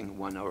rising,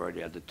 one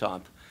already at the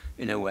top,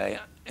 in a way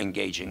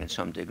engaging in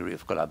some degree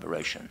of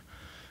collaboration.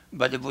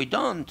 But if we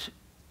don't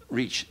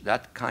reach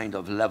that kind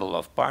of level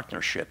of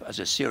partnership as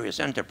a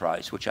serious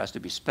enterprise, which has to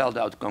be spelled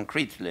out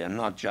concretely and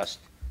not just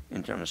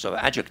in terms of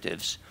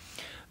adjectives,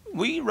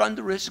 we run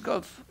the risk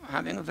of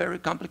having a very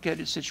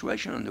complicated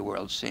situation on the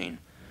world scene.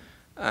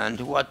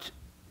 And what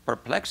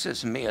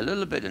perplexes me a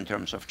little bit in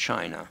terms of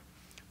China,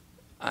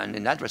 and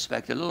in that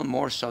respect a little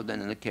more so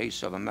than in the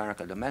case of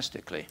America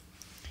domestically,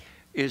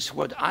 is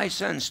what I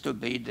sense to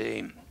be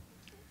the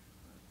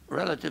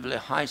relatively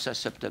high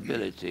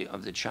susceptibility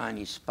of the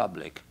Chinese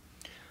public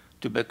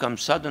to become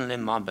suddenly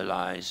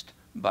mobilized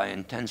by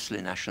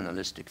intensely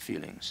nationalistic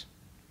feelings.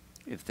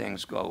 If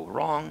things go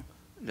wrong,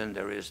 then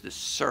there is this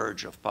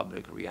surge of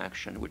public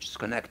reaction, which is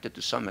connected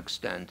to some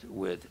extent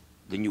with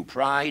the new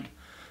pride,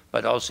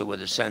 but also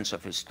with a sense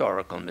of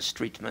historical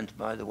mistreatment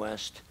by the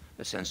West,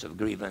 a sense of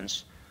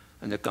grievance.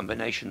 And the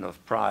combination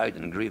of pride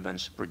and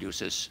grievance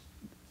produces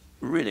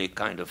really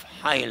kind of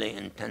highly,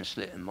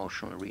 intensely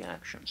emotional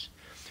reactions.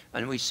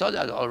 And we saw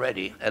that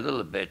already a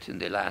little bit in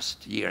the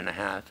last year and a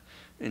half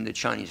in the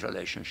Chinese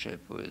relationship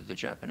with the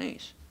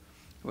Japanese,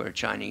 where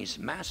Chinese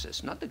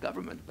masses, not the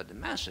government, but the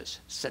masses,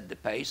 set the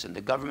pace, and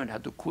the government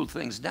had to cool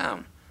things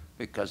down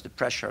because the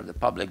pressure of the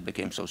public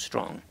became so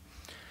strong.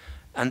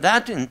 And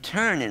that, in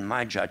turn, in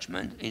my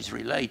judgment, is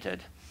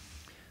related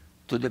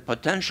to the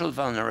potential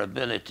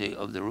vulnerability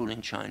of the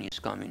ruling Chinese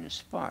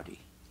Communist Party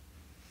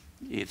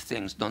if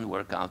things don't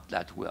work out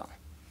that well.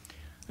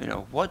 You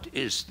know, what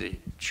is the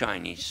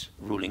Chinese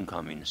ruling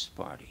Communist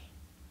Party?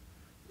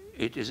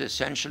 It is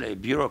essentially a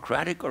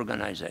bureaucratic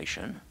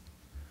organization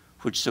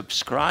which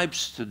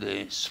subscribes to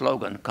the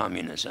slogan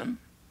communism,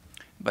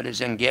 but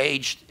is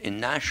engaged in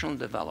national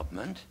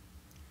development,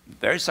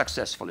 very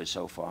successfully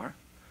so far,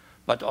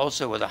 but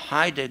also with a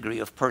high degree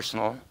of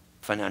personal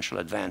financial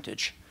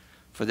advantage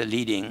for the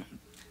leading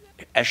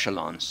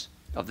echelons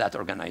of that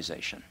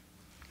organization.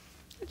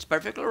 It's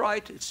perfectly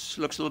right. It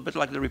looks a little bit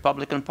like the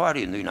Republican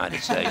Party in the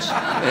United States.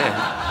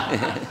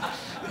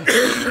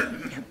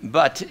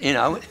 But, you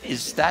know,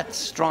 is that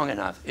strong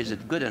enough? Is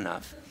it good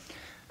enough?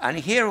 And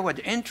here what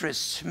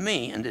interests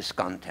me in this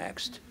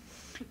context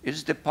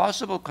is the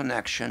possible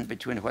connection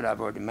between what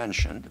I've already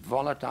mentioned,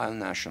 volatile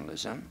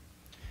nationalism,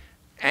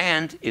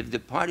 and if the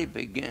party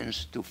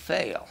begins to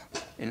fail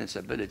in its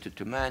ability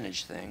to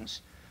manage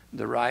things,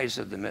 the rise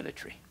of the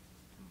military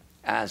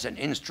as an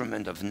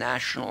instrument of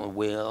national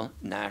will,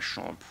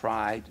 national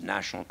pride,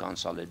 national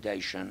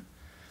consolidation,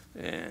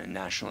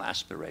 national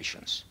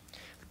aspirations.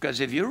 Because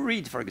if you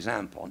read, for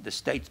example, the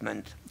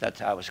statement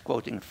that I was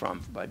quoting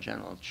from by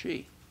General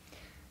Xi,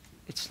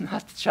 it's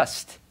not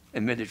just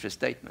a military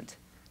statement.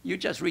 You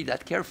just read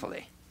that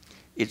carefully.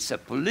 It's a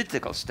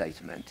political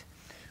statement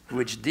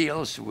which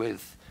deals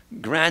with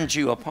grand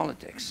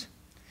geopolitics.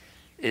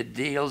 It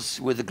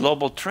deals with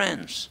global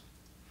trends.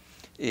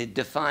 It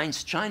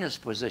defines China's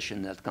position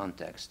in that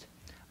context.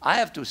 I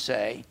have to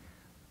say,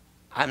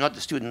 I'm not a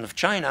student of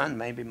China, and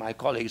maybe my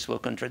colleagues will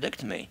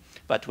contradict me,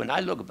 but when I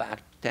look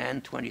back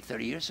 10, 20,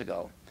 30 years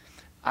ago,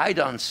 I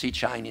don't see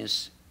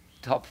Chinese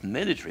top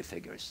military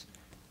figures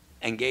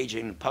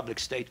engaging in public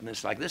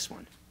statements like this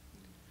one.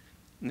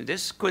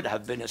 This could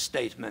have been a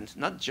statement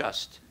not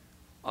just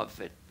of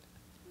a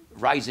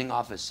rising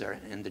officer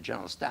in the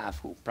general staff,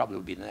 who probably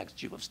will be the next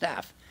chief of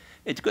staff.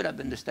 It could have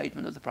been the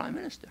statement of the prime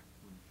minister.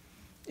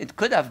 It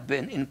could have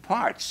been, in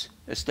parts,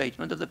 a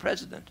statement of the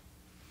president.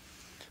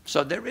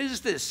 So there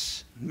is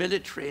this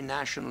military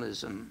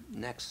nationalism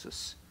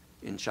nexus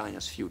in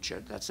China's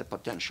future. That's a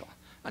potential.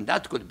 And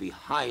that could be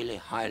highly,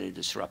 highly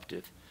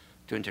disruptive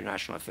to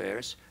international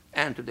affairs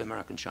and to the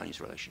American-Chinese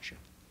relationship.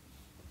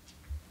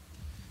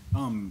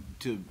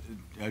 To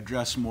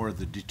address more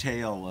the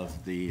detail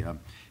of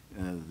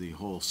the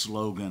whole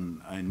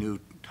slogan, a new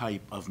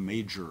type of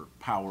major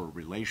power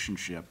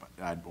relationship,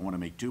 I want to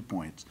make 2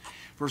 points.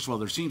 First of all,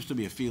 there seems to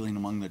be a feeling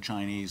among the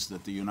Chinese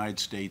that the United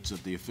States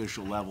at the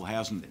official level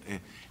hasn't,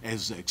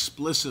 as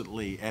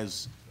explicitly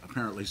as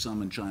apparently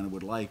some in China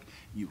would like,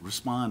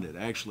 responded.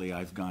 Actually,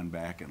 I've gone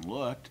back and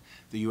looked.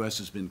 The U.S.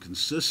 has been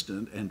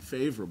consistent and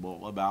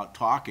favorable about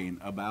talking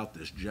about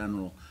this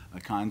general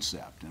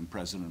concept. And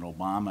President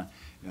Obama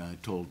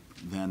told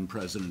then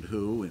President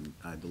Hu, and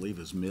I believe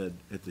it was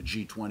at the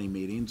G20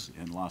 meetings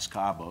in Los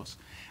Cabos,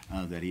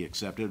 that he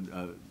accepted.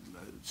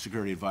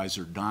 Security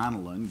Advisor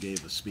Donilon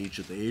gave a speech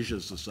at the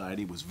Asia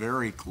Society, was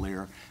very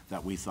clear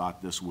that we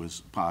thought this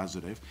was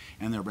positive.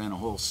 And there have been a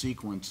whole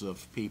sequence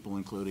of people,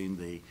 including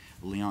the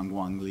Liang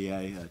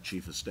Guanglie,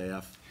 Chief of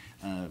Staff,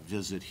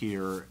 visit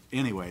here.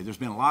 Anyway, there's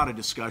been a lot of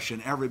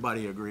discussion.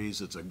 Everybody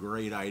agrees it's a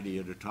great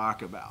idea to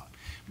talk about.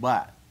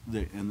 But,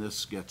 and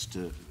this gets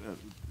to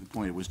the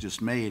point that was just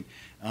made,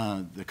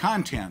 the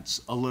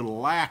content's a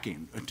little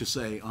lacking, to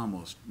say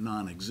almost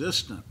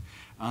non-existent.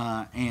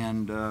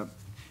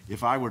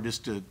 If I were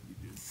just to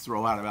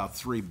throw out about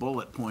 3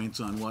 bullet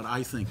points on what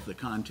I think the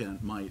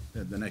content might,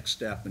 the next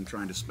step in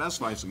trying to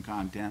specify some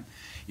content,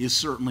 is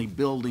certainly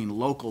building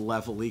local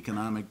level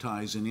economic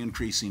ties and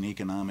increasing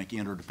economic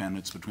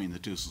interdependence between the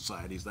two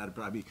societies. That would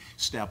probably be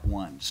step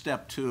 1.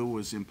 Step 2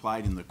 was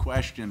implied in the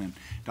question, and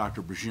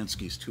Dr.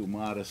 Brzezinski's too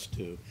modest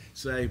to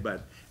say,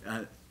 but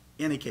in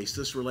any case,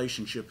 this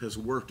relationship has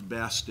worked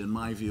best, in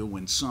my view,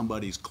 when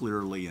somebody's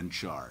clearly in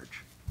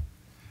charge.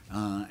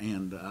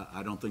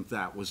 I don't think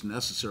that was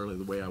necessarily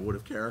the way I would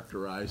have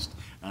characterized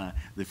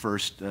the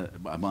first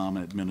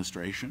Obama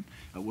administration.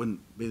 It wouldn't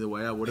be the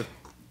way I would have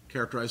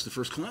characterized the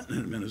first Clinton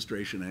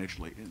administration,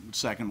 actually. And the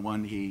second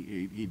one,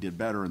 he did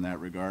better in that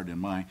regard, in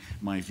my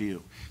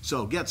view.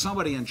 So get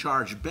somebody in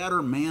charge,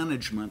 better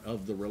management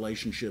of the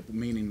relationship,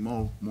 meaning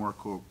more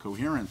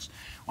coherence.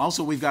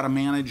 Also, we've got to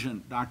manage,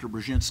 and Dr.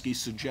 Brzezinski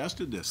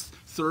suggested this,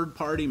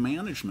 third-party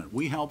management.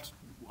 We helped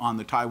on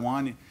the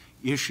Taiwan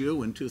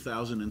issue in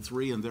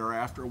 2003 and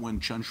thereafter when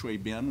Chen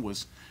Shui-bian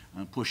was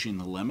pushing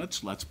the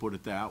limits, let's put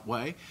it that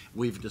way.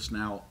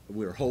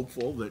 We're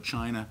hopeful that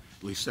China,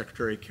 at least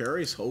Secretary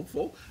Kerry's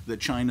hopeful, that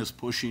China's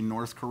pushing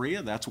North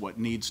Korea. That's what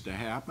needs to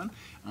happen.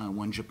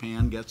 When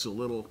Japan gets a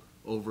little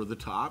over the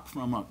top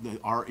from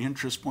our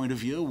interest point of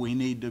view. We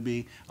need to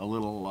be a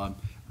little,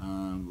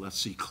 let's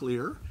see,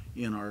 clear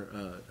in our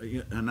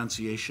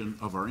enunciation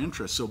of our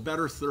interests. So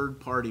better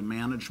third-party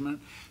management.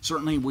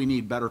 Certainly we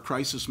need better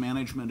crisis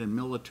management in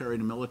military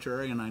to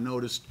military, and I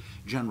noticed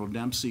General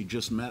Dempsey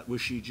just met with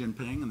Xi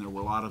Jinping, and there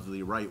were a lot of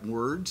the right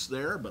words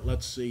there, but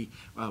let's see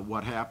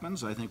what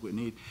happens. I think we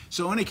need,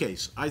 so in any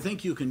case, I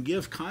think you can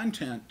give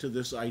content to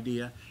this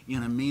idea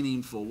in a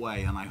meaningful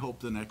way, and I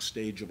hope the next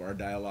stage of our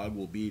dialogue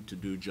will be to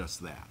do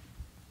just that.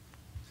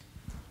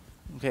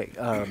 Okay,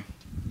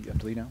 you have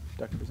to leave now,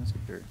 Dr.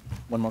 Brzezinski? Or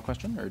one more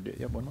question, or do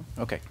you have one more?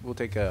 Okay, we'll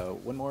take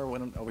one more,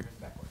 over here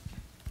backward.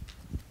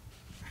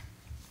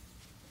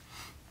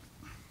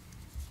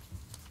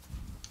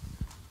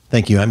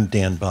 Thank you. I'm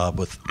Dan Bob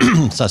with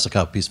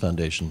Sasakawa Peace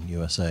Foundation,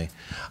 USA.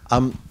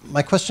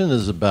 My question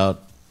is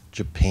about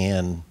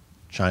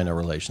Japan-China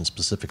relations,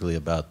 specifically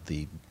about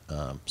the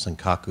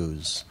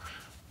Senkaku's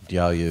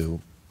Diaoyu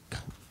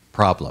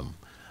problem.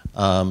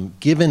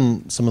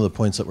 Given some of the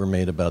points that were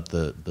made about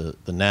the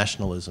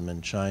nationalism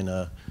in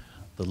China,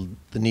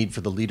 the need for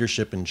the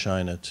leadership in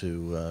China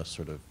to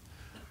sort of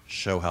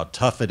show how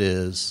tough it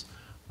is,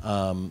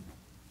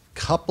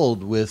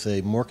 coupled with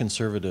a more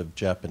conservative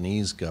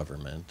Japanese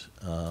government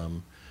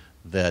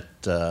that,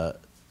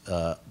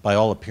 by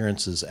all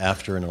appearances,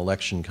 after an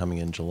election coming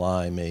in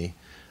July, may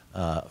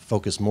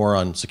focus more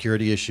on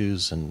security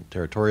issues and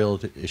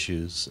territorial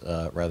issues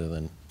rather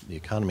than the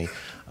economy.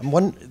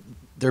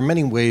 There are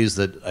many ways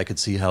that I could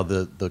see how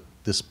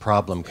this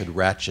problem could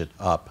ratchet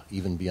up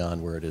even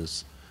beyond where it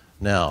is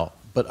now.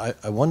 But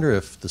I wonder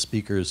if the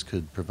speakers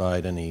could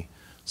provide any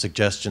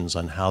suggestions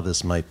on how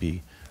this might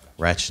be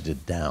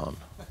ratcheted down.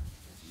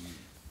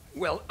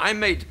 Well, I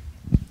made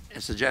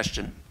a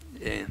suggestion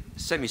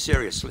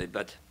semi-seriously,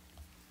 but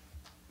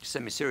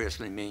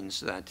semi-seriously means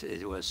that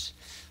it was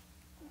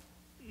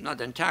not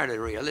entirely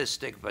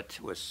realistic, but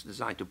was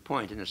designed to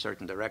point in a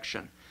certain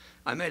direction.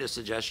 I made a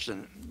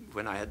suggestion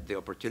when I had the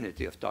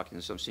opportunity of talking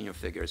to some senior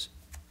figures,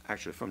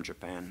 actually from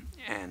Japan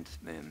and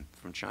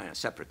from China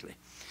separately.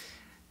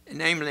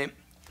 Namely,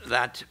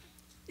 that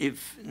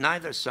if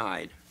neither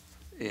side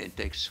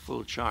takes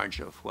full charge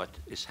of what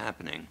is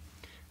happening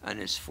and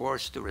is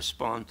forced to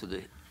respond to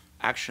the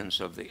actions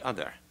of the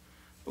other,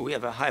 we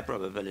have a high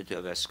probability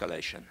of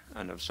escalation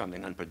and of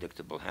something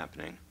unpredictable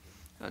happening.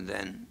 And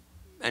then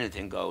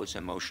anything goes,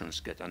 emotions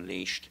get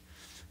unleashed,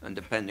 and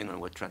depending on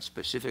what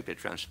specifically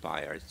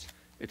transpires,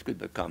 it could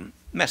become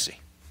messy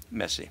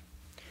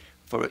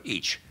for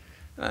each.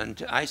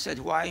 And I said,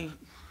 why,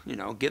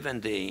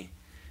 given the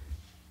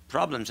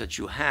problems that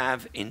you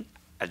have in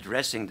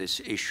addressing this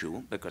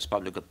issue, because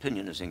public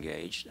opinion is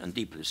engaged, and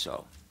deeply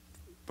so,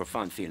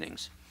 profound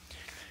feelings,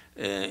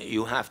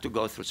 you have to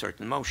go through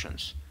certain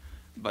motions.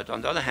 But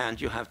on the other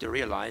hand, you have to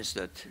realize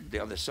that the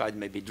other side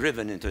may be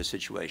driven into a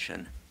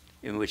situation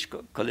in which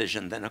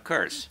collision then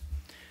occurs.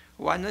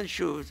 Why don't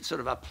you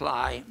sort of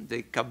apply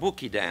the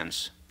kabuki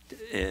dance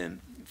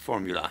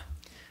formula?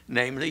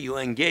 Namely, you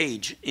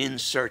engage in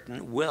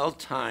certain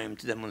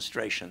well-timed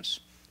demonstrations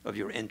of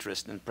your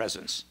interest and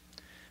presence,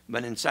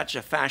 but in such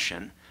a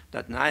fashion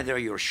that neither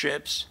your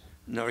ships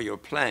nor your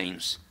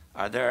planes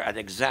are there at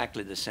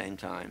exactly the same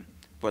time,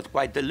 but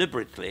quite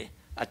deliberately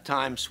at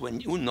times when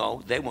you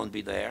know they won't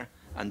be there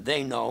and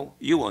they know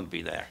you won't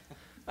be there.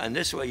 And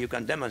this way you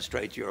can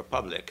demonstrate to your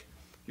public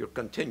your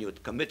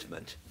continued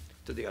commitment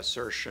to the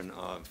assertion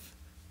of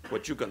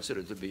what you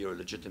consider to be your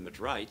legitimate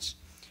rights,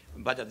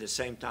 but at the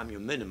same time you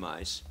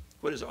minimize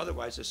what is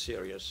otherwise a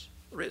serious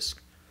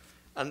risk.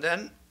 And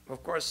then,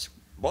 of course,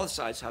 both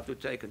sides have to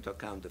take into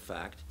account the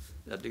fact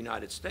that the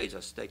United States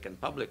has taken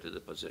publicly the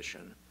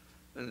position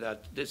and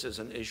that this is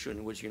an issue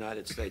in which the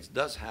United States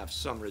does have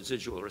some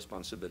residual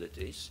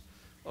responsibilities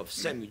of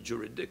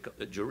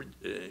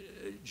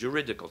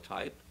juridical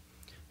type,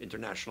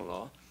 international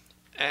law,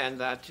 and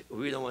that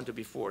we don't want to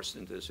be forced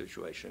into a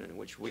situation in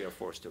which we are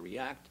forced to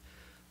react.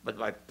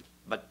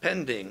 But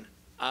pending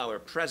our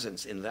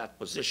presence in that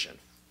position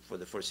for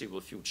the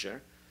foreseeable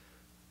future,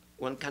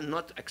 one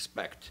cannot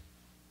expect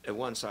a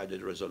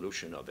one-sided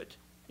resolution of it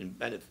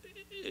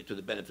to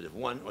the benefit of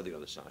one or the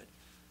other side.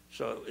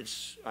 So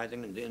it's, I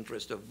think, in the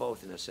interest of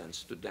both, in a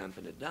sense, to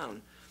dampen it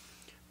down.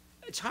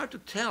 It's hard to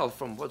tell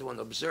from what one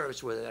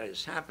observes whether that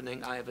is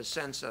happening. I have a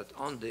sense that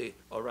on the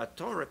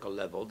oratorical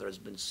level, there's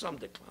been some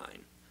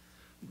decline.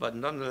 But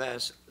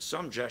nonetheless,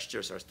 some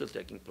gestures are still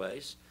taking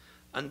place.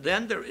 And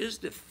then there is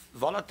the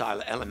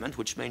volatile element,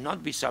 which may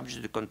not be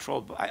subject to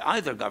control by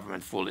either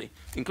government fully,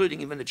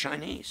 including even the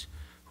Chinese,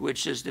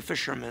 which is the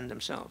fishermen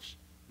themselves.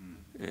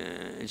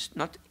 It's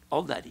not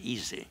all that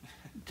easy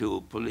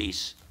to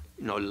police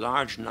a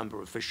large number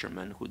of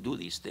fishermen who do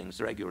these things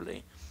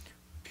regularly,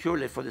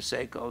 purely for the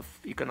sake of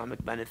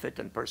economic benefit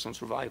and personal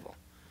survival.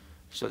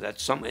 So that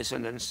some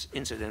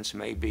incidents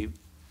may be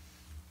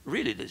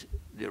really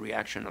the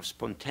reaction of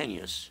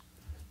spontaneous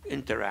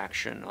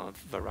interaction of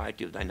a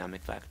variety of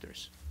dynamic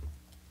factors.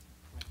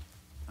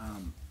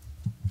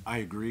 I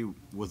agree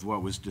with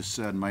what was just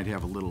said, might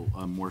have a little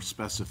more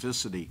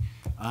specificity.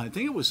 I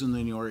think it was in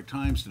the New York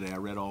Times today. I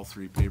read all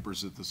three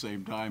papers at the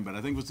same time, but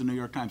I think it was the New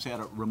York Times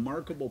had a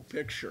remarkable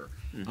picture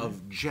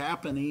of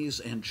Japanese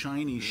and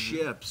Chinese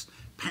ships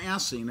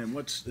passing in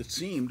it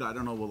seemed, I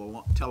don't know, with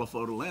a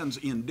telephoto lens,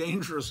 in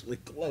dangerously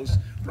close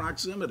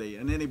proximity.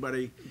 And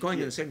anybody... Going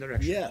in the same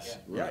direction. Yes,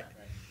 right.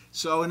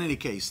 So in any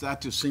case,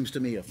 that just seems to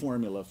me a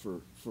formula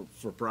for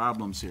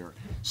problems here.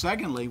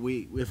 Secondly,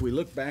 if we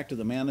look back to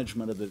the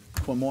management of the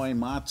Quemoy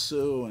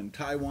Matsu and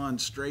Taiwan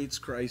Straits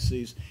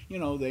crises, you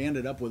know, they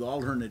ended up with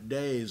alternate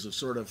days of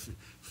sort of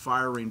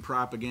firing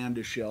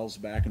propaganda shells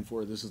back and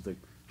forth. This is the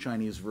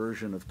Chinese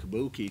version of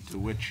kabuki to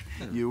which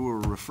you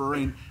were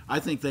referring. I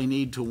think they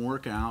need to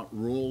work out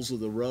rules of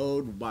the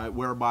road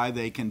whereby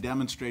they can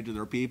demonstrate to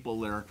their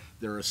people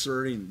they're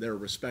asserting their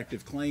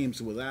respective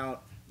claims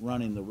without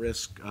running the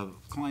risk of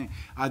claim.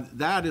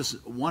 That is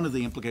one of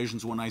the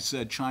implications when I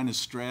said China's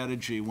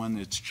strategy when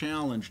it's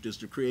challenged is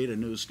to create a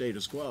new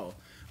status quo.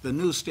 The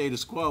new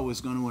status quo is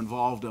going to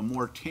involve a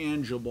more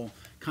tangible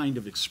kind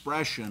of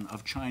expression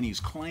of Chinese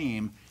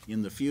claim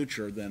in the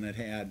future than it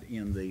had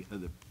in the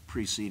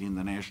preceding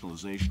the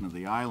nationalization of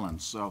the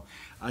islands. So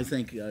I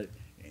think,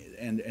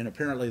 and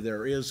apparently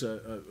there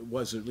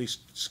was at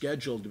least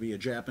scheduled to be a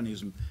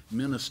Japanese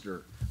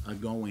minister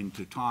going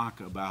to talk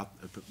about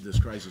this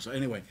crisis.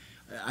 Anyway,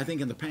 I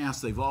think in the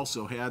past they've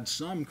also had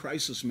some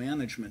crisis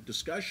management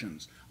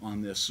discussions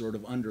on this sort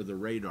of under the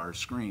radar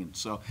screen.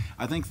 So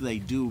I think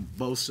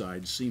both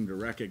sides seem to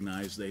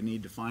recognize they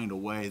need to find a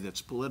way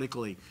that's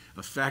politically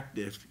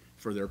effective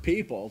for their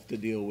people to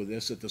deal with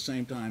this. At the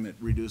same time, it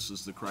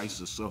reduces the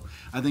crisis. So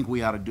I think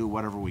we ought to do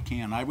whatever we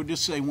can. I would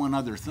just say one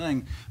other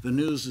thing. The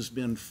news has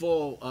been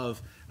full of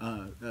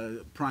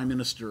Prime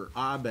Minister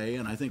Abe,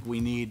 and I think we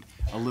need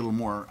a little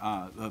more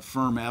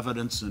firm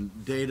evidence and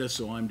data,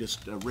 so I'm just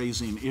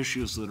raising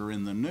issues that are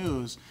in the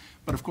news.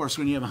 But of course,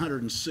 when you have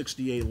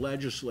 168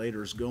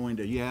 legislators going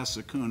to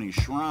Yasukuni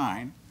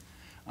Shrine,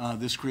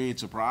 this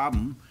creates a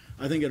problem.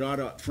 I think it ought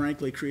to,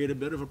 frankly, create a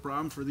bit of a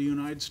problem for the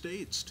United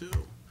States, too.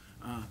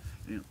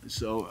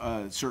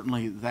 So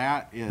certainly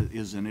that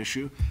is an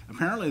issue.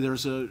 Apparently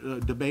there's a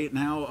debate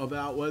now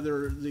about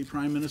whether the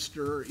Prime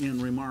Minister, in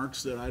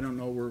remarks that I don't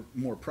know were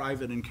more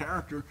private in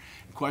character,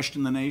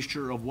 questioned the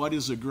nature of what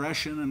is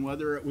aggression and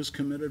whether it was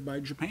committed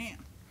by Japan.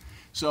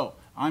 So,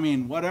 I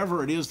mean,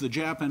 whatever it is the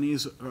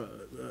Japanese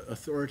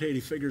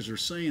authoritative figures are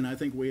saying, I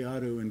think we ought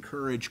to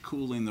encourage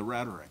cooling the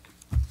rhetoric.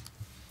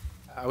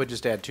 I would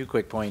just add two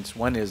quick points.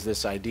 One is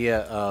this idea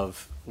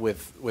of,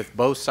 with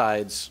both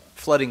sides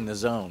flooding the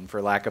zone, for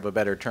lack of a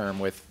better term,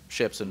 with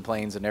ships and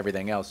planes and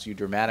everything else, you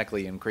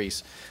dramatically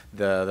increase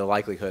the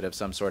likelihood of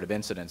some sort of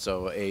incident.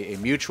 So a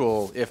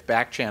mutual, if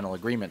back-channel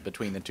agreement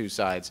between the two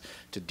sides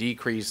to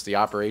decrease the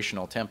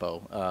operational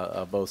tempo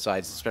of both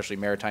sides, especially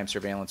maritime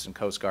surveillance and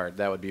Coast Guard,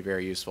 that would be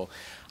very useful.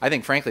 I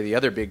think, frankly, the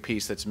other big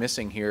piece that's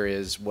missing here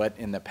is what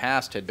in the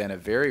past had been a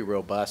very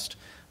robust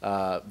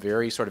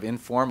very sort of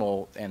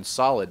informal and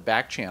solid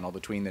back channel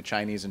between the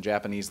Chinese and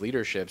Japanese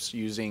leaderships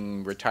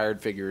using retired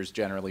figures,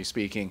 generally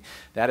speaking.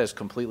 That has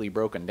completely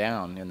broken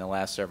down in the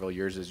last several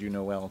years, as you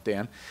know well,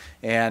 Dan.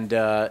 And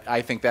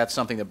I think that's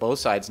something that both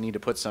sides need to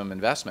put some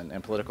investment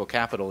and political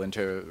capital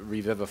into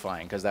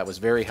revivifying, because that was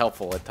very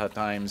helpful at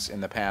times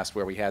in the past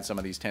where we had some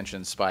of these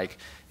tensions spike,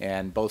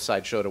 and both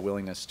sides showed a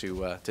willingness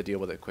to deal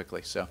with it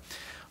quickly. So.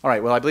 All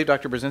right, well, I believe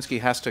Dr. Brzezinski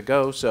has to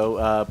go,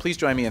 so please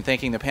join me in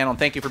thanking the panel, and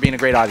thank you for being a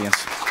great audience.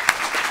 Thank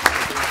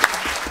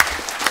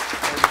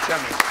you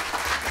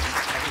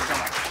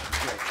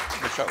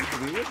so much.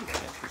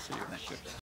 Great.